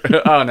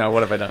it! Oh no,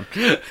 what have I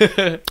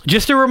done?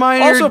 Just a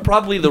reminder. Also,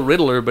 probably the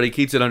Riddler, but he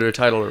keeps it under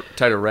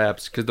tighter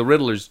wraps because the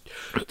Riddler's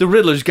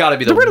got to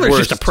be the worst. The Riddler's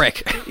just a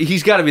prick.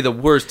 He's got to be the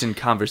worst in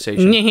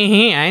conversation.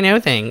 I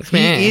know things.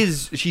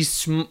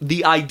 He's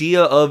the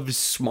idea of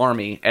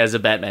smarmy as a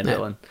Batman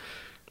villain.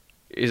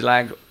 He's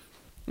like.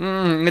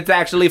 It's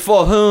actually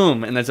for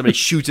whom? And then somebody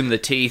shoots him in the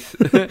teeth.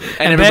 and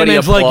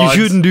Batman's applauds. Like,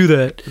 you shouldn't do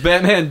that.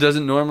 Batman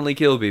doesn't normally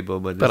kill people,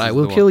 but I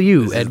will kill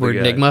you, Edward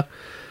Nigma.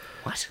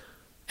 What?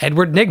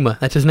 Edward Nigma,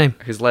 that's his name.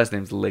 His last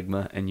name's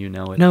Ligma, and you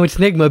know it. No, it's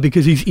Nigma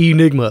because he's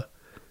Enigma.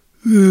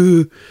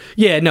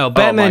 Yeah, no,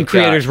 Batman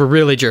creators were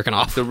really jerking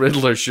off. The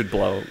Riddler should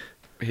blow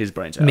his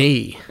brains out.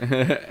 Me.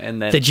 And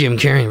then the Jim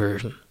Carrey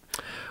version.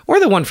 Or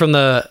the one from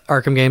the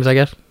Arkham games, I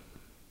guess.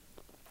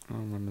 I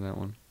don't remember that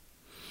one.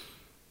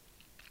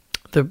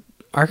 The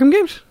Arkham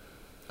games?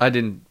 I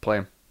didn't play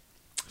them.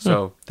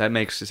 So that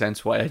makes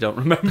sense why I don't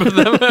remember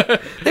them.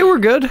 They were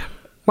good.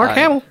 Mark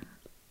Hamill.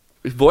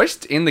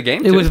 Voiced in the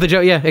game, too? It was the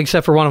Joe, yeah,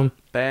 except for one of them.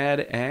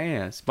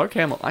 Badass. Mark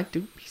Hamill,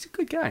 he's a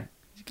good guy.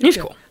 He's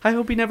cool. I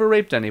hope he never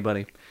raped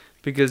anybody.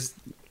 Because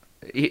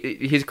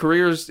he's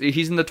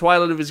in the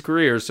twilight of his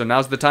career, so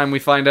now's the time we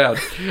find out.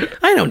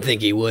 I don't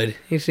think he would.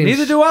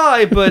 Neither do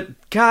I,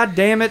 but god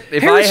damn it.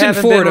 If Harrison I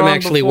haven't Ford, been I'm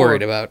actually before.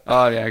 worried about.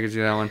 Oh, yeah, I can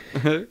see that one.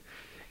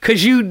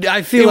 Because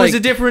I feel like... It was a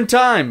different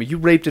time. You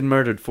raped and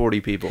murdered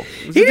 40 people.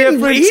 He didn't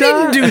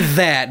do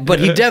that, but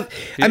he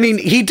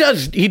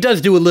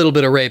does do a little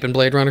bit of rape in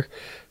Blade Runner.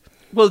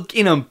 Well,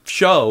 in a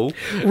show.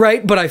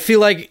 Right, but I feel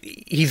like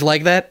he's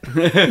like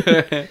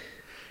that.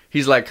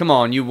 He's like, come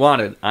on, you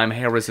want it. I'm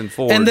Harrison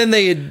Ford. And then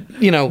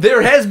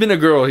There has been a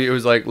girl who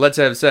was like, let's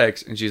have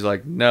sex. And she's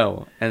like,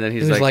 no. And then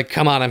he's like,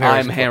 come on,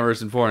 I'm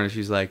Harrison Ford. And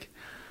she's like...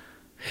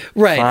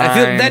 Right, fine.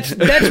 I feel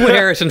that's what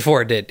Harrison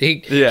Ford did.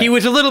 He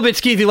was a little bit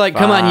skeevy, like,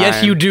 come on,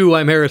 yes you do,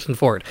 I'm Harrison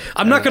Ford.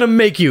 I'm not going to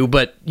make you,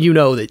 but you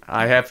know that.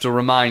 I have to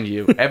remind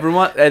you.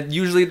 Everyone,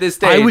 usually at this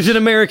stage... I was an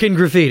American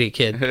Graffiti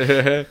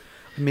kid.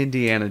 I'm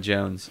Indiana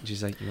Jones.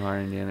 She's like, you are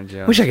Indiana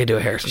Jones. Wish I could do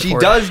a Harrison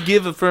Ford. She does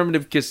give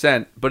affirmative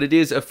consent, but it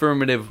is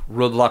affirmative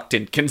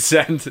reluctant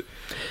consent.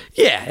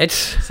 Yeah,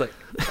 it's like,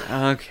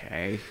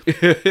 okay.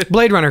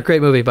 Blade Runner,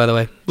 great movie, by the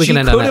way. We can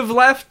end on that. She could have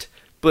left,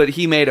 but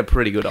he made a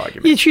pretty good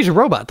argument. Yeah, she's a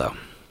robot, though.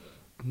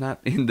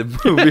 Not in the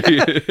movie.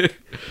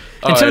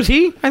 And so is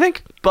he, I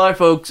think. Bye,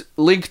 folks.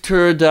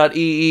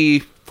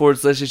 linktr.ee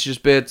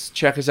 /itsjustbits.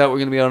 Check us out. We're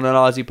going to be on an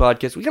Aussie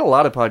podcast. We got a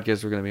lot of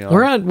podcasts we're going to be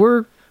on.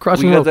 We're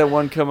crossing. We got that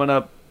one coming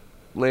up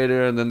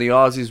later, and then the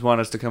Aussies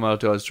want us to come out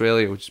to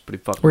Australia, which is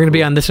pretty fucking We're going to be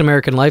cool. on This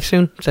American Life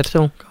soon? Is that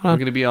still going on? We're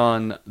going to be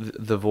on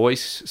The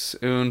Voice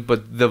soon,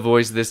 but The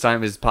Voice this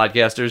time is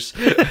podcasters.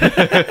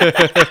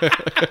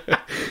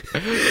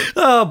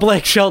 Oh,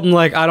 Blake Shelton,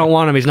 like, I don't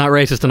want him. He's not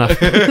racist enough.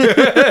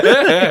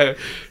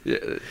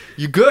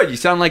 You good. You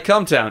sound like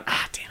Cumtown.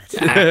 Ah, damn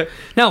it.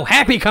 No,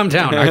 happy come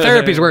down. Our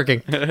therapy's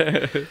working.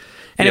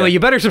 Anyway, you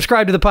better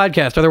subscribe to the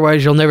podcast.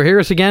 Otherwise, you'll never hear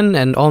us again,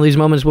 and all these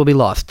moments will be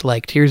lost,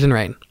 like tears in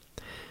rain.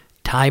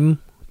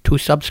 Time to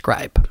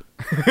subscribe.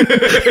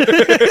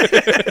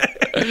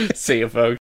 See you, folks.